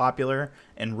really unpopular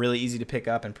and really easy to pick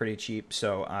up and pretty cheap,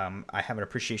 so I have an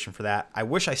appreciation for that. I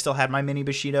wish I still had my mini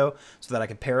Bushido so that I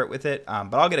could pair it with it,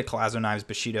 but I'll get a Colazo Knives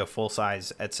Bushido full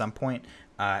size at some point,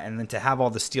 and then to have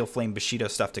all the Steelflame Bushido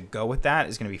stuff to go with that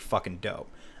is going to be fucking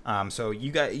dope. So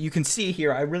you can see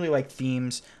here, I really like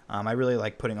themes. I really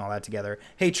like putting all that together.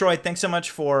 Hey, Troy, thanks so much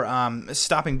for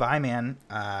stopping by, man.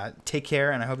 Take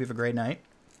care, and I hope you have a great night.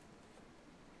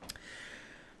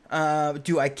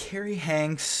 Do I carry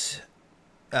Hanks?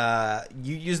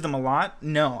 You use them a lot?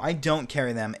 No, I don't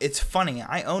carry them. It's funny.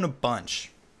 I own a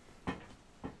bunch. I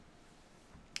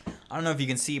don't know if you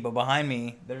can see, but behind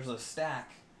me, there's a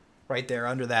stack right there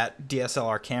under that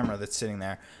DSLR camera that's sitting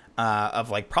there of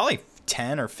like probably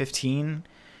 10 or 15,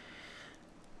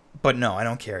 but no, I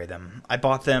don't carry them. I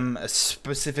bought them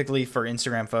specifically for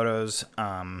Instagram photos.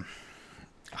 I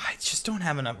just don't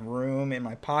have enough room in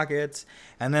my pockets,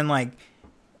 and then like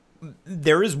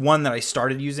there is one that I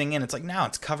started using, and it's like now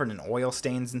it's covered in oil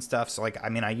stains and stuff, so like I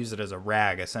mean I use it as a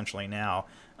rag essentially now,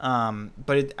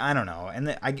 but I don't know,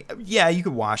 and yeah, you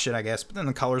could wash it I guess, but then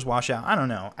the colors wash out. I don't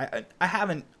know. I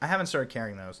haven't started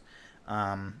carrying those,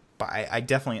 but I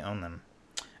definitely own them.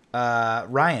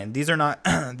 Ryan, these are not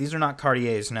these are not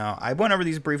Cartiers. No, I went over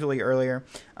these briefly earlier.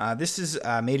 This is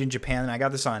made in Japan, and I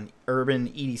got this on Urban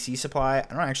EDC Supply.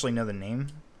 I don't actually know the name.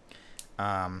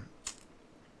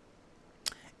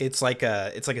 It's like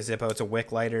a Zippo. It's a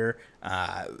wick lighter.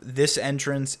 This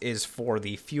entrance is for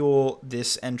the fuel.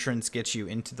 This entrance gets you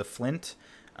into the flint,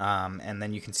 and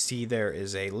then you can see there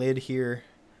is a lid here.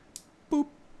 Boop,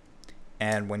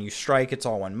 and when you strike, it's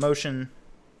all one motion,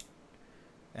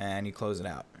 and you close it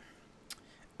out.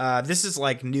 This is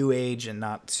like new age and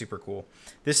not super cool.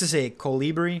 This is a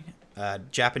Colibri,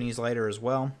 Japanese lighter as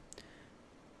well,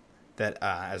 that,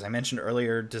 as I mentioned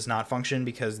earlier, does not function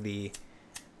because the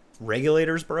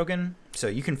regulator is broken. So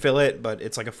you can fill it, but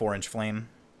it's like a 4-inch flame.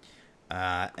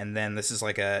 And then this is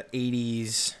like a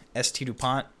 80s ST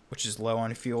DuPont, which is low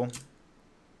on fuel,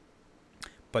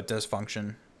 but does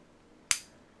function.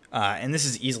 And this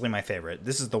is easily my favorite.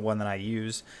 This is the one that I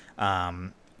use.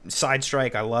 Side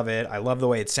strike, I love it. I love the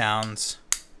way it sounds.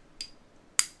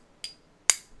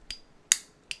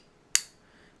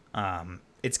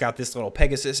 It's got this little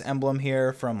Pegasus emblem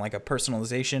here from like a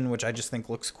personalization, which I just think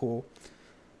looks cool.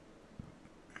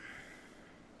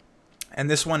 And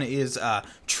this one is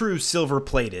true silver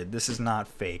plated. This is not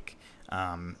fake.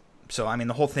 So I mean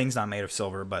the whole thing's not made of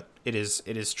silver, but it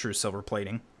is true silver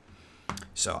plating.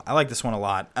 So I like this one a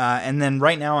lot. And then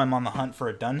right now I'm on the hunt for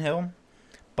a Dunhill,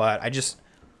 but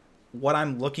what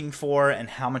I'm looking for and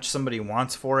how much somebody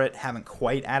wants for it haven't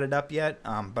quite added up yet,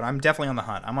 but I'm definitely on the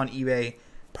hunt. I'm on eBay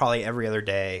probably every other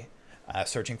day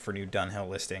searching for new Dunhill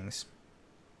listings.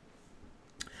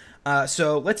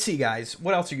 So let's see, guys.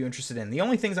 What else are you interested in? The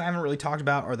only things I haven't really talked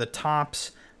about are the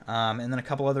tops, and then a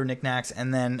couple other knickknacks,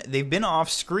 and then they've been off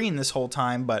screen this whole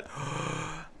time, but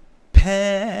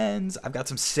pens! I've got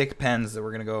some sick pens that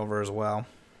we're going to go over as well.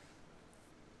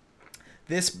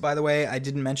 This, by the way, I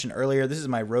didn't mention earlier. This is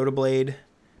my Rotoblade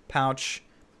pouch.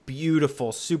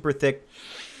 Beautiful, super thick.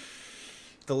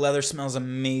 The leather smells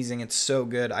amazing. It's so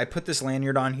good. I put this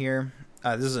lanyard on here.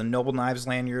 This is a Noble Knives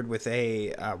lanyard with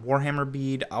a Warhammer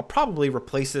bead. I'll probably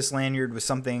replace this lanyard with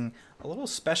something a little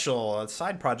special, a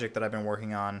side project that I've been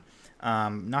working on.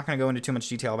 Not going to go into too much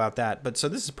detail about that. But so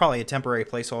this is probably a temporary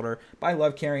placeholder. But I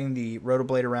love carrying the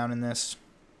Rotoblade around in this.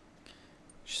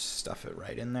 Just stuff it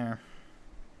right in there.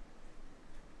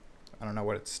 I don't know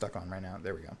what it's stuck on right now.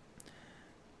 There we go.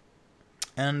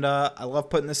 And I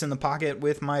love putting this in the pocket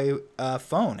with my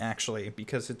phone, actually,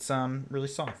 because it's really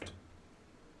soft.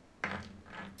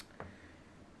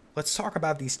 Let's talk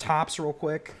about these tops real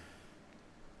quick.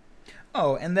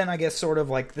 Oh, and then I guess sort of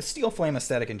like the Steelflame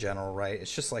aesthetic in general, right?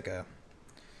 It's just like a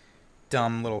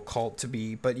dumb little cult to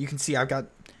be. But you can see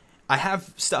I I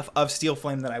have stuff of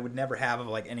Steelflame that I would never have of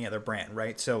like any other brand,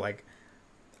 right? So like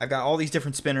I've got all these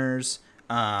different spinners,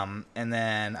 and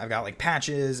then I've got like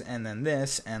patches, and then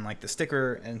this, and like the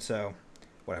sticker, and so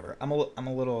whatever.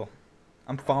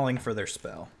 I'm falling for their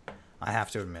spell, I have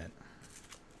to admit.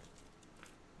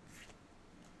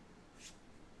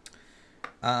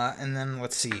 And then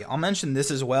let's see. I'll mention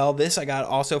this as well. This I got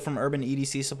also from Urban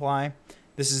EDC Supply.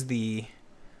 This is the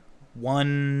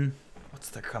One. What's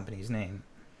the company's name?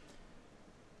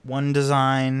 One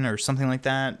Design or something like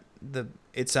that.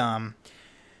 It's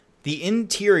the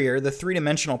interior, the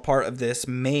three-dimensional part of this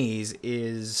maze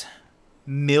is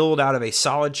milled out of a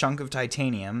solid chunk of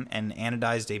titanium and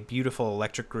anodized a beautiful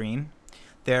electric green.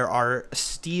 There are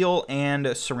steel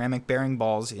and ceramic bearing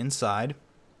balls inside.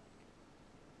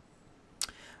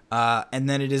 And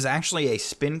then it is actually a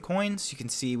spin coin. So you can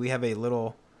see we have a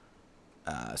little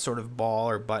sort of ball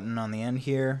or button on the end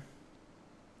here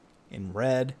in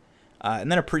red.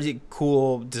 And then a pretty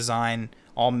cool design,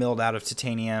 all milled out of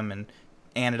titanium and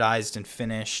anodized and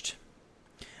finished.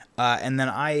 And then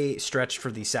I stretched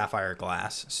for the sapphire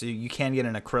glass. So you can get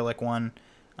an acrylic one,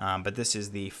 but this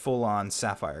is the full-on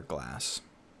sapphire glass.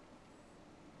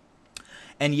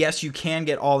 And yes, you can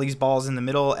get all these balls in the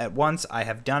middle at once. I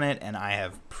have done it, and I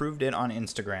have proved it on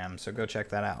Instagram, so go check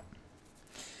that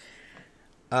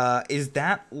out. Is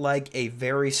that like a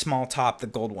very small top, the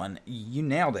gold one? You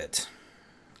nailed it.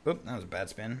 Oop, that was a bad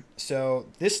spin. So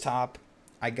this top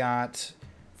I got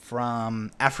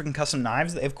from African Custom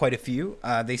Knives. They have quite a few.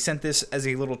 They sent this as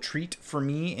a little treat for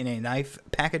me in a knife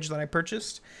package that I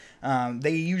purchased.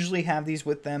 They usually have these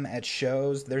with them at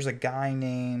shows. There's a guy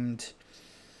named...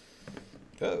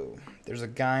 Oh, there's a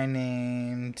guy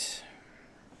named...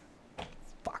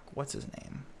 Fuck, what's his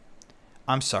name?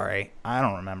 I'm sorry, I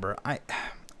don't remember. I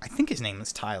think his name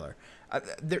is Tyler.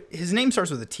 His name starts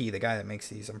with a T, the guy that makes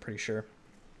these, I'm pretty sure.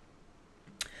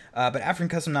 But African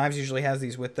Custom Knives usually has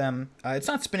these with them. It's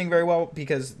not spinning very well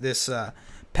because this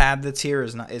pad that's here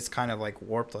is kind of like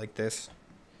warped like this.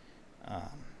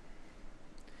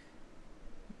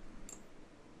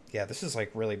 Yeah, this is like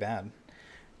really bad.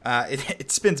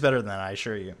 It spins better than that, I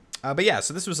assure you. But yeah,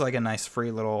 so this was like a nice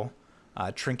free little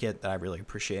trinket that I really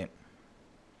appreciate.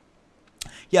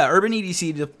 Yeah, Urban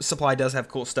EDC Supply does have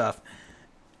cool stuff.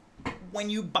 When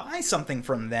you buy something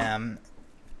from them,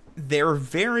 they're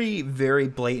very, very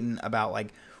blatant about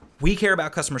like, we care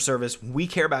about customer service, we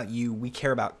care about you, we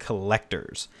care about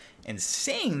collectors. And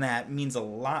saying that means a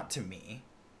lot to me,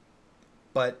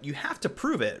 but you have to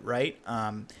prove it, right?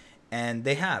 And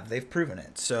they've proven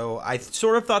it. So I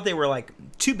sort of thought they were like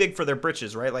too big for their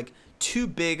britches, right? Like too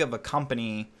big of a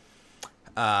company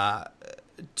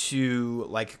to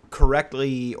like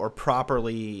correctly or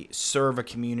properly serve a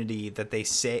community that they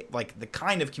say, like the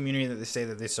kind of community that they say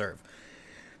that they serve.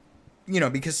 You know,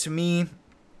 because to me,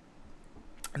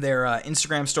 their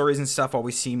Instagram stories and stuff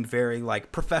always seemed very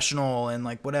like professional and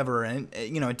like whatever. And,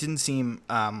 you know, it didn't seem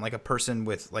like a person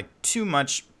with like too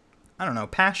much, I don't know,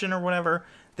 passion or whatever.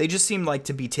 They just seemed like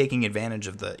to be taking advantage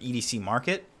of the EDC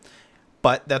market,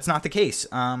 but that's not the case.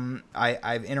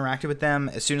 I've interacted with them.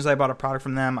 As soon as I bought a product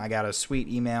from them, I got a sweet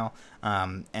email,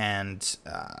 and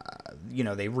you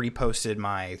know, they reposted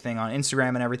my thing on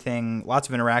Instagram and everything. Lots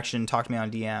of interaction, talked to me on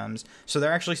DMs. So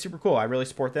they're actually super cool. I really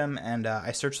support them, and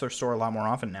I search their store a lot more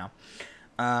often now.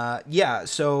 Yeah,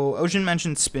 so Ocean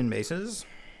mentioned spin bases.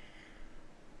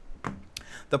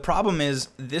 The problem is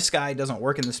this guy doesn't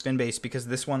work in the spin base because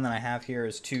this one that I have here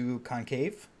is too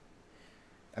concave.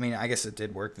 I mean, I guess it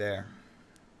did work there.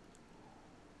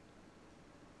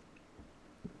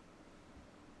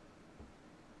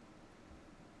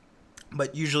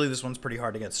 But usually this one's pretty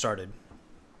hard to get started.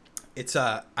 It's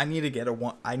I need to get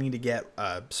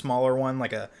a smaller one,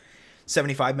 like a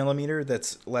 75 millimeter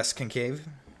that's less concave.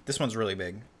 This one's really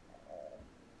big.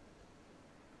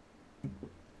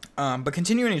 But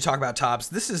continuing to talk about tops,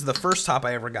 this is the first top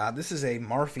I ever got. This is a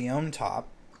Marfione top.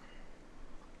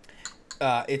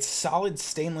 It's solid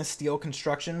stainless steel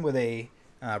construction with a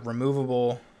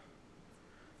removable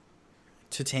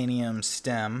titanium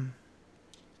stem.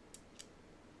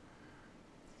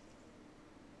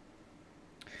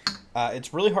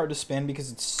 It's really hard to spin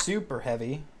because it's super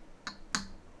heavy.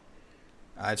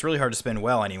 It's really hard to spin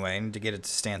well anyway, to get it to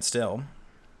stand still.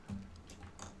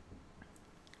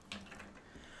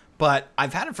 But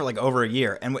I've had it for like over a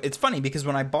year. And it's funny because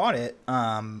when I bought it,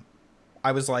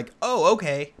 I was like, oh,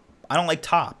 okay, I don't like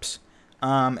tops.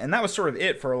 And that was sort of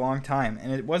it for a long time.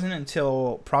 And it wasn't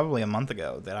until probably a month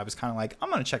ago that I was kind of like, I'm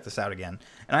going to check this out again.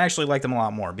 And I actually like them a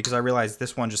lot more because I realized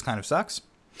this one just kind of sucks.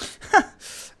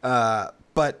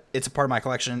 But it's a part of my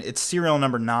collection. It's serial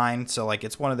number 9, so like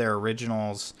it's one of their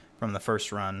originals from the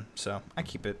first run, so I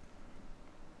keep it.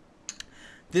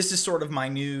 This is sort of my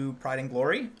new pride and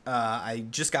glory. I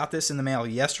just got this in the mail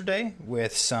yesterday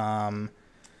with some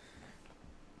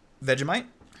Vegemite,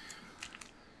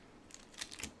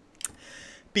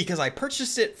 because I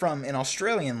purchased it from an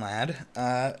Australian lad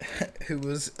who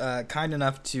was kind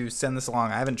enough to send this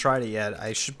along. I haven't tried it yet.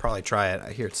 I should probably try it.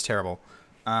 I hear it's terrible.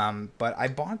 But I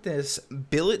bought this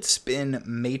billet spin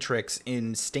matrix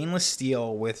in stainless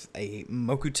steel with a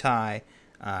Mokutai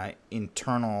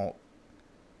internal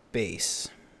base.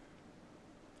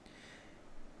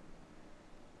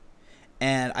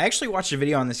 And I actually watched a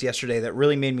video on this yesterday that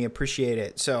really made me appreciate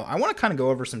it. So I want to kind of go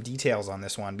over some details on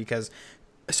this one because,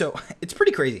 so it's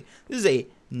pretty crazy. This is a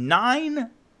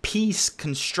 9-piece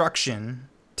construction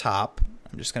top.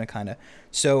 I'm just going to kind of,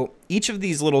 so each of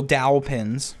these little dowel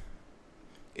pins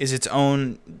is its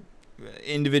own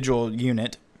individual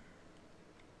unit.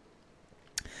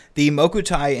 The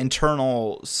Mokutai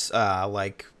internal,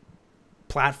 like,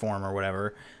 platform or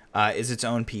whatever, is its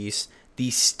own piece. The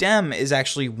stem is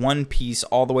actually one piece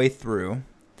all the way through,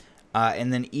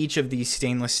 and then each of these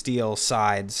stainless steel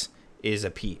sides is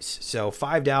a piece. So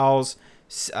 5 dowels,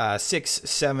 6,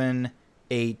 7,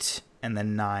 8, and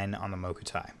then 9 on the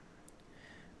Mokutai.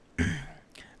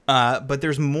 But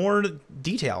there's more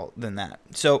detail than that.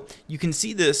 So you can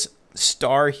see this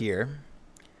star here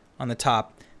on the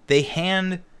top. They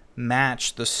hand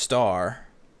match the star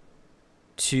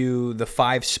to the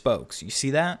 5 spokes. You see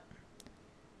that?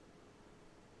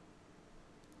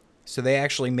 So they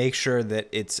actually make sure that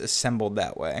it's assembled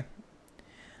that way.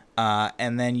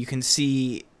 And then you can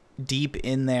see deep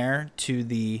in there to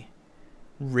the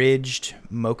ridged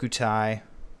Mokutai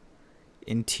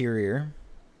interior.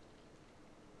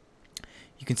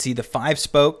 You can see the 5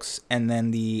 spokes and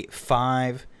then the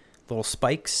 5 little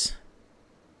spikes.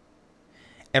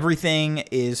 Everything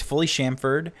is fully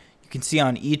chamfered. You can see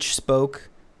on each spoke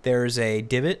there's a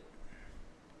divot,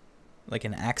 like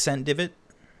an accent divot.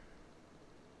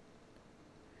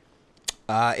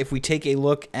 If we take a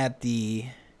look at the,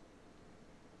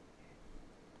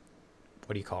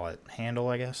 what do you call it? Handle,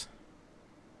 I guess.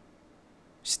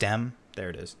 Stem. There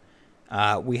it is.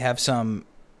 We have some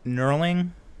knurling.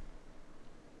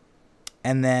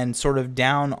 And then sort of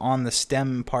down on the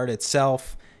stem part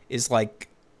itself is like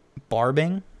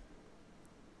barbing.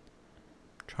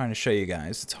 I'm trying to show you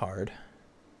guys. It's hard.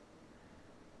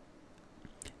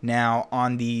 Now,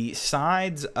 on the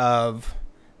sides of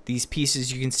these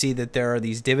pieces, you can see that there are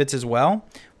these divots as well.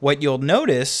 What you'll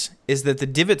notice is that the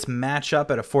divots match up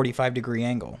at a 45-degree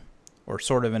angle, or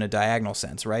sort of in a diagonal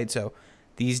sense, right? So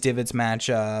these divots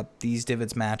match up, these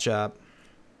divots match up.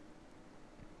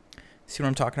 See what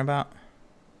I'm talking about?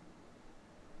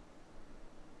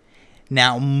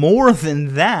 Now, more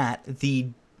than that,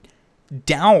 the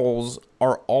dowels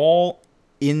are all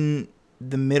in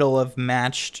the middle of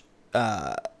matched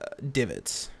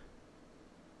divots.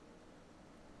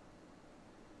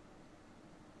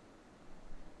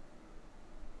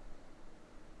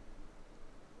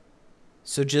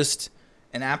 So just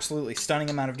an absolutely stunning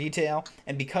amount of detail.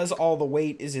 And because all the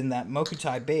weight is in that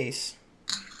Mokutai base,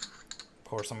 of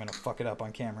course I'm going to fuck it up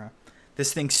on camera,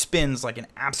 this thing spins like an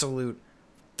absolute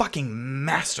fucking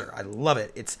master. I love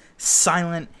it. It's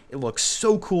silent. It looks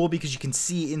so cool because you can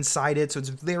see inside it, so it's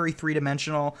very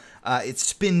three-dimensional. It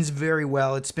spins very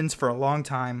well. It spins for a long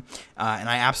time, and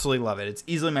I absolutely love it. It's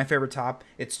easily my favorite top.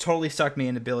 It's totally sucked me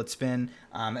into billet spin.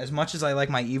 As much as I like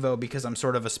my Evo because I'm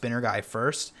sort of a spinner guy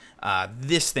first,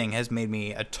 this thing has made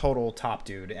me a total top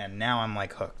dude, and now I'm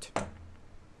like hooked.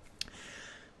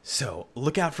 So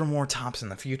look out for more tops in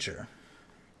the future.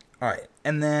 All right,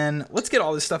 and then let's get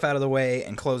all this stuff out of the way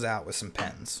and close out with some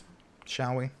pens,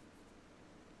 shall we?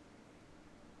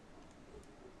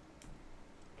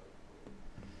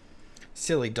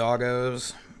 Silly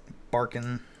doggos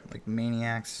barking like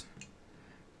maniacs.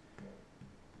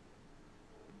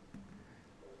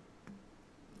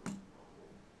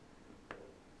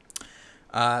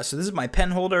 So this is my pen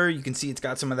holder. You can see it's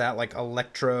got some of that like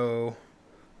electro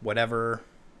whatever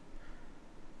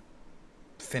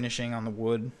finishing on the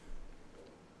wood.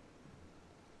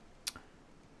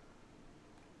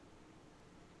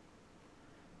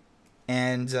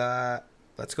 And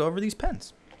let's go over these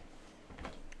pens.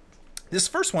 This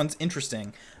first one's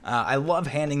interesting. I love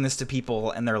handing this to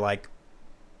people, and they're like,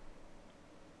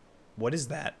 what is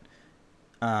that?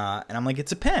 And I'm like,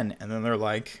 it's a pen. And then they're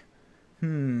like,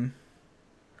 They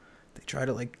try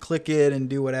to like click it and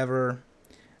do whatever.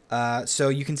 So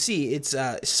you can see it's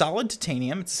solid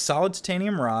titanium. It's a solid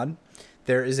titanium rod.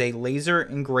 There is a laser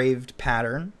engraved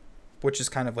pattern, which is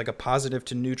kind of like a positive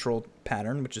to neutral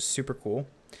pattern, which is super cool.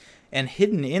 And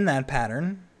hidden in that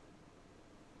pattern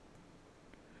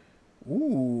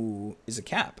Ooh, is a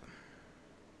cap.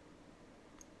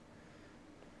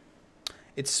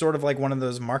 It's sort of like one of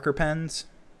those marker pens.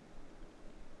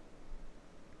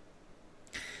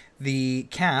 The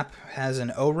cap has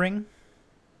an O-ring,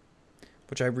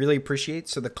 which I really appreciate.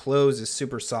 So the close is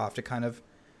super soft. It kind of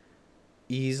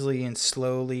easily and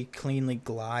slowly, cleanly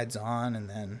glides on, and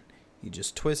then you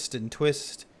just twist and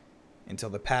twist until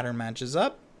the pattern matches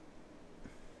up.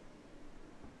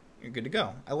 You're good to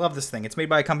go. I love this thing. It's made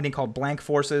by a company called Blank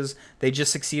Forces. They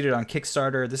just succeeded on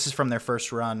Kickstarter. This is from their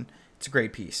first run. It's a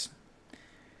great piece.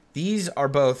 These are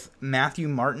both Matthew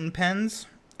Martin pens.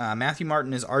 Matthew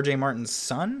Martin is R.J. Martin's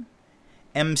son.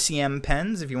 MCM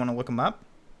pens, if you want to look them up.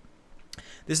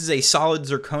 This is a solid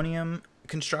zirconium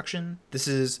construction. This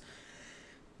is,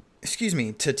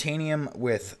 titanium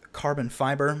with carbon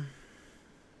fiber.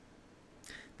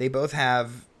 They both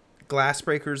have glass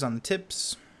breakers on the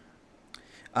tips.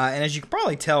 And as you can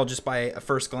probably tell just by a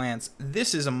first glance,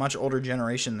 this is a much older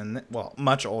generation than, well,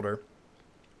 much older.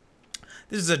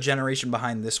 This is a generation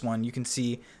behind this one. You can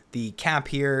see the cap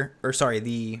here, or sorry,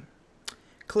 the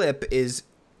clip is,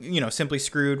 simply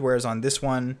screwed, whereas on this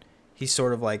one, he's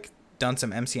sort of like done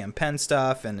some MCM pen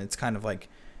stuff, and it's kind of like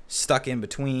stuck in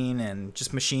between and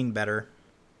just machined better.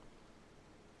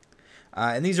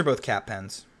 And these are both cap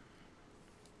pens.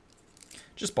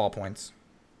 Just ballpoints.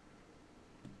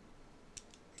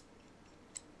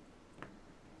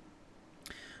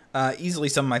 Easily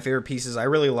some of my favorite pieces. I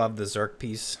really love the Zerk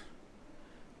piece.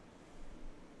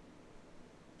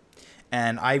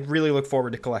 And I really look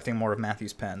forward to collecting more of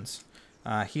Matthew's pens.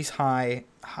 He's high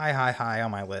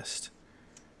on my list.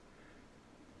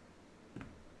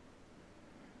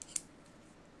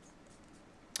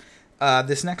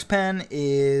 This next pen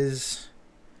is...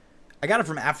 I got it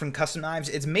from African Custom Knives.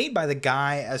 It's made by the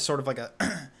guy as sort of like a...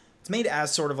 It's made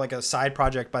as sort of like a side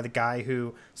project by the guy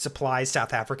who supplies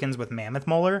South Africans with mammoth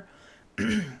molar.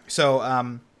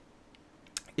 So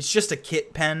it's just a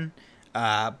kit pen,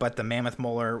 but the mammoth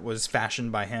molar was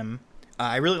fashioned by him.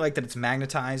 I really like that it's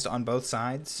magnetized on both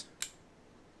sides.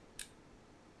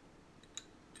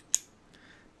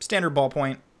 Standard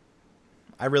ballpoint.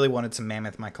 I really wanted some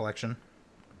mammoth in my collection.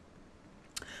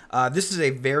 This is a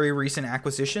very recent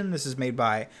acquisition. This is made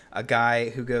by a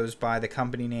guy who goes by the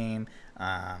company name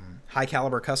High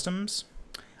Caliber Customs.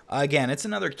 Again, it's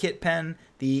another kit pen.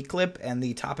 The clip and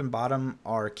the top and bottom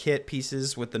are kit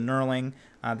pieces with the knurling.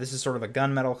 This is sort of a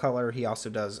gunmetal color. He also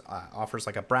does offers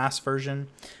like a brass version.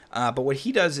 But what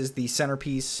he does is the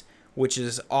centerpiece, which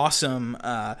is awesome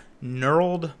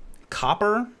knurled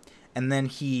copper, and then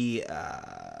he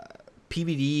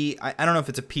PVD. I don't know if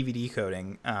it's a PVD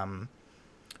coating,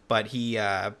 but he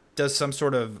does some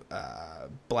sort of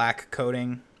black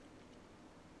coating.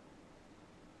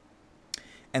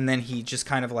 And then he just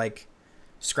kind of like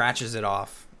scratches it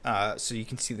off so you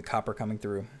can see the copper coming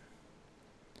through.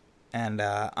 And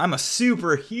I'm a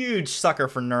super huge sucker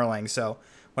for knurling, so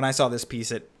when I saw this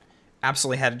piece, it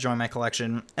absolutely had to join my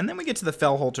collection. And then we get to the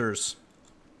fell holters.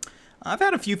 I've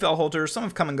had a few fell holters. Some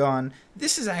have come and gone.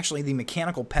 This is actually the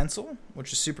mechanical pencil,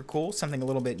 which is super cool. Something a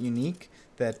little bit unique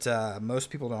that most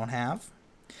people don't have.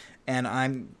 And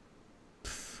I'm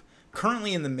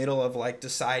currently in the middle of like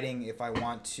deciding if I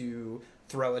want to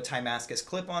throw a Timascus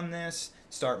clip on this,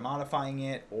 start modifying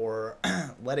it, or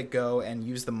let it go and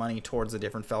use the money towards a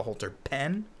different fell holter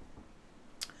pen.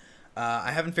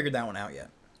 I haven't figured that one out yet.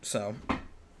 So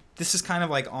this is kind of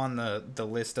like on the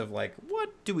list of like, what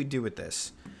do we do with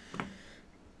this?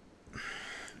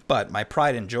 But my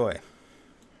pride and joy,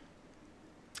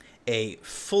 a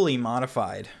fully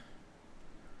modified,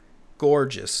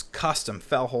 gorgeous, custom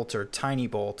fell holter tiny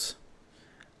bolt.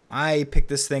 I picked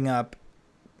this thing up.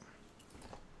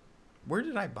 Where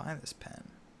did I buy this pen?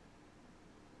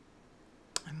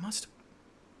 I must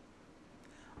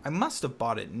have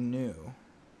bought it new.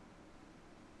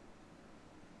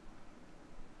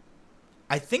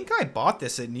 I think I bought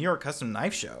this at New York Custom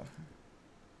Knife Show.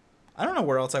 I don't know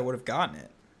where else I would have gotten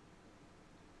it.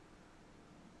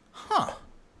 Huh.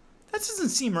 That doesn't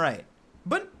seem right.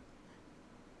 But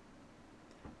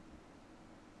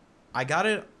I got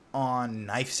it on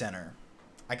Knife Center.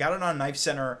 I got it on Knife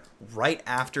Center right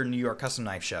after New York Custom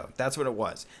Knife Show. That's what it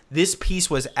was. This piece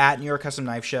was at New York Custom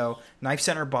Knife Show. Knife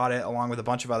Center bought it along with a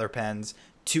bunch of other pens.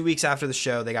 2 weeks after the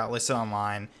show, they got listed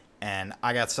online, and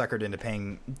I got suckered into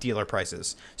paying dealer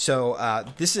prices. So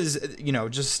this is,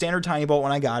 just a standard tiny bolt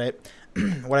when I got it.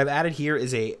 What I've added here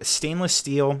is a stainless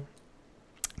steel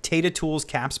Tata Tools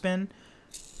cap spin.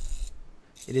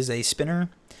 It is a spinner.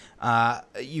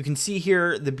 You can see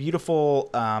here the beautiful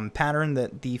pattern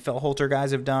that the fell holter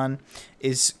guys have done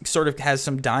is sort of has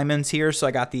some diamonds here. So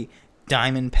I got the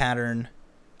diamond pattern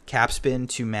capspin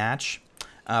to match.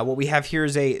 What we have here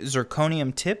is a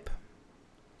zirconium tip.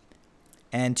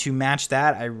 And to match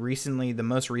that, the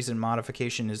most recent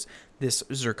modification is this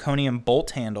zirconium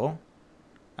bolt handle,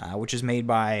 which is made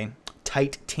by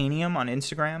Titanium on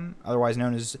Instagram, otherwise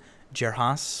known as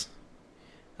Gerhas.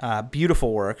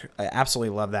 Beautiful work. I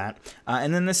absolutely love that.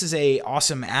 And then this is a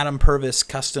awesome Adam Purvis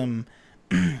custom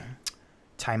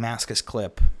Timascus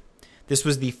clip. This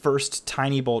was the first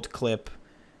tiny bolt clip.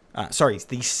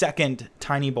 The second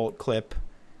tiny bolt clip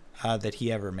that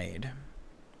he ever made.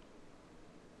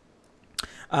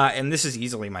 And this is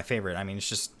easily my favorite. I mean, it's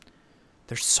just,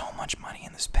 there's so much money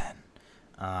in this pen.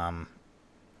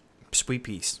 Sweet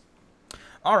piece.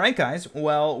 All right, guys.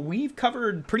 Well, we've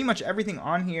covered pretty much everything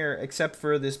on here except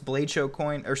for this Blade Show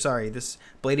coin, this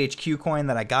Blade HQ coin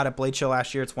that I got at Blade Show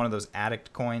last year. It's one of those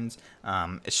addict coins.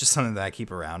 It's just something that I keep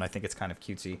around. I think it's kind of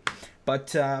cutesy. But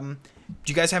do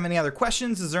you guys have any other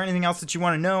questions? Is there anything else that you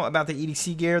want to know about the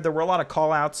EDC gear? There were a lot of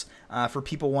call-outs for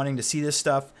people wanting to see this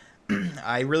stuff.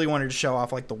 I really wanted to show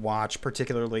off like the watch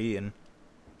particularly and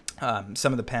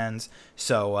some of the pens.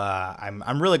 So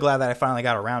I'm really glad that I finally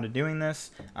got around to doing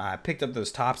this. I picked up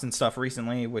those tops and stuff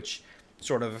recently, which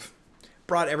sort of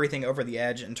brought everything over the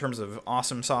edge in terms of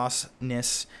awesome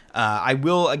sauceness. I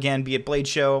will again be at Blade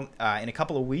Show in a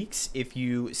couple of weeks. If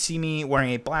you see me wearing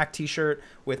a black t-shirt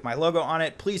with my logo on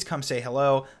it, please come say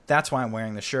hello. That's why I'm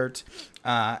wearing the shirt.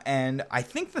 And I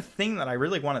think the thing that I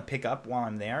really want to pick up while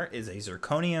I'm there is a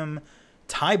zirconium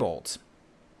tie bolt.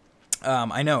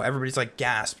 I know everybody's like,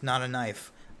 gasp, not a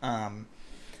knife.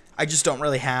 I just don't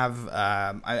really have,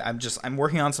 I'm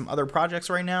working on some other projects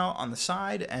right now on the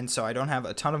side, and so I don't have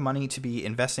a ton of money to be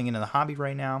investing into the hobby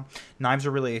right now. Knives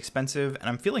are really expensive, and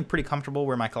I'm feeling pretty comfortable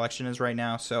where my collection is right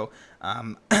now, so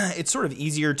it's sort of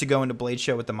easier to go into Blade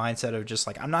Show with the mindset of just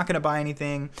like, I'm not going to buy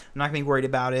anything, I'm not going to be worried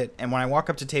about it, and when I walk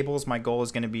up to tables, my goal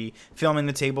is going to be filming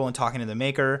the table and talking to the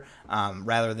maker,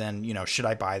 rather than, you know, should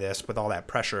I buy this with all that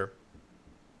pressure.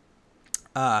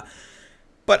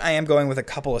 But I am going with a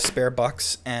couple of spare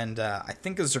bucks, and I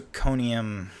think a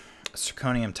zirconium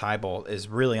tie bolt is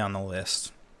really on the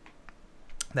list.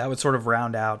 That would sort of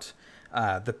round out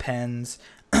the pens,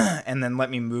 and then let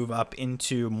me move up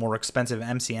into more expensive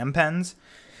MCM pens.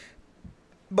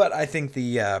 But I think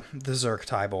the Zirc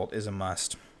tie bolt is a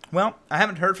must. Well, I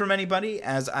haven't heard from anybody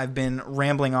as I've been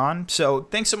rambling on, so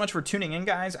thanks so much for tuning in,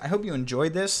 guys. I hope you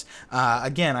enjoyed this.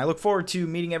 Again, I look forward to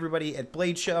meeting everybody at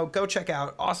Blade Show. Go check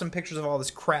out awesome pictures of all this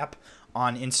crap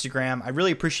on Instagram. I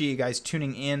really appreciate you guys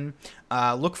tuning in.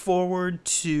 Look forward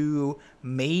to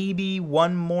maybe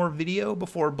one more video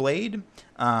before Blade.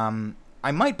 I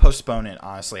might postpone it,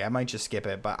 honestly. I might just skip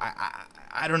it, but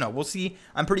I don't know. We'll see.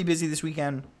 I'm pretty busy this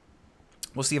weekend.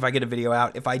 We'll see if I get a video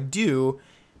out. If I do,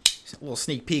 a little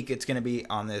sneak peek, it's going to be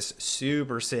on this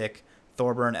super sick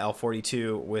Thorburn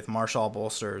L42 with Marshall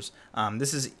bolsters.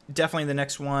 This is definitely the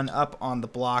next one up on the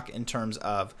block in terms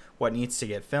of what needs to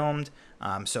get filmed.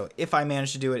 So if I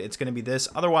manage to do it, it's going to be this.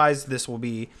 Otherwise, this will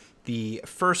be the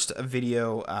first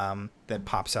video that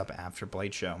pops up after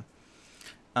Blade Show.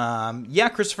 Yeah,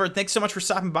 Christopher, thanks so much for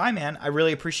stopping by, man. I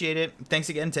really appreciate it. Thanks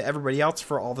again to everybody else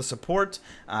for all the support.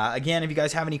 Again, if you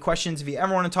guys have any questions, if you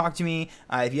ever want to talk to me,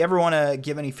 if you ever want to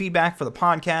give any feedback for the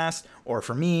podcast or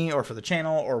for me or for the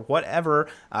channel or whatever,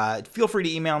 feel free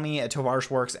to email me at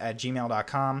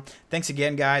tovarishworks@gmail.com. Thanks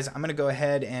again, guys. I'm going to go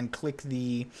ahead and click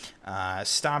the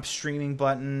stop streaming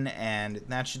button, and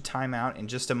that should time out in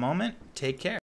just a moment. Take care.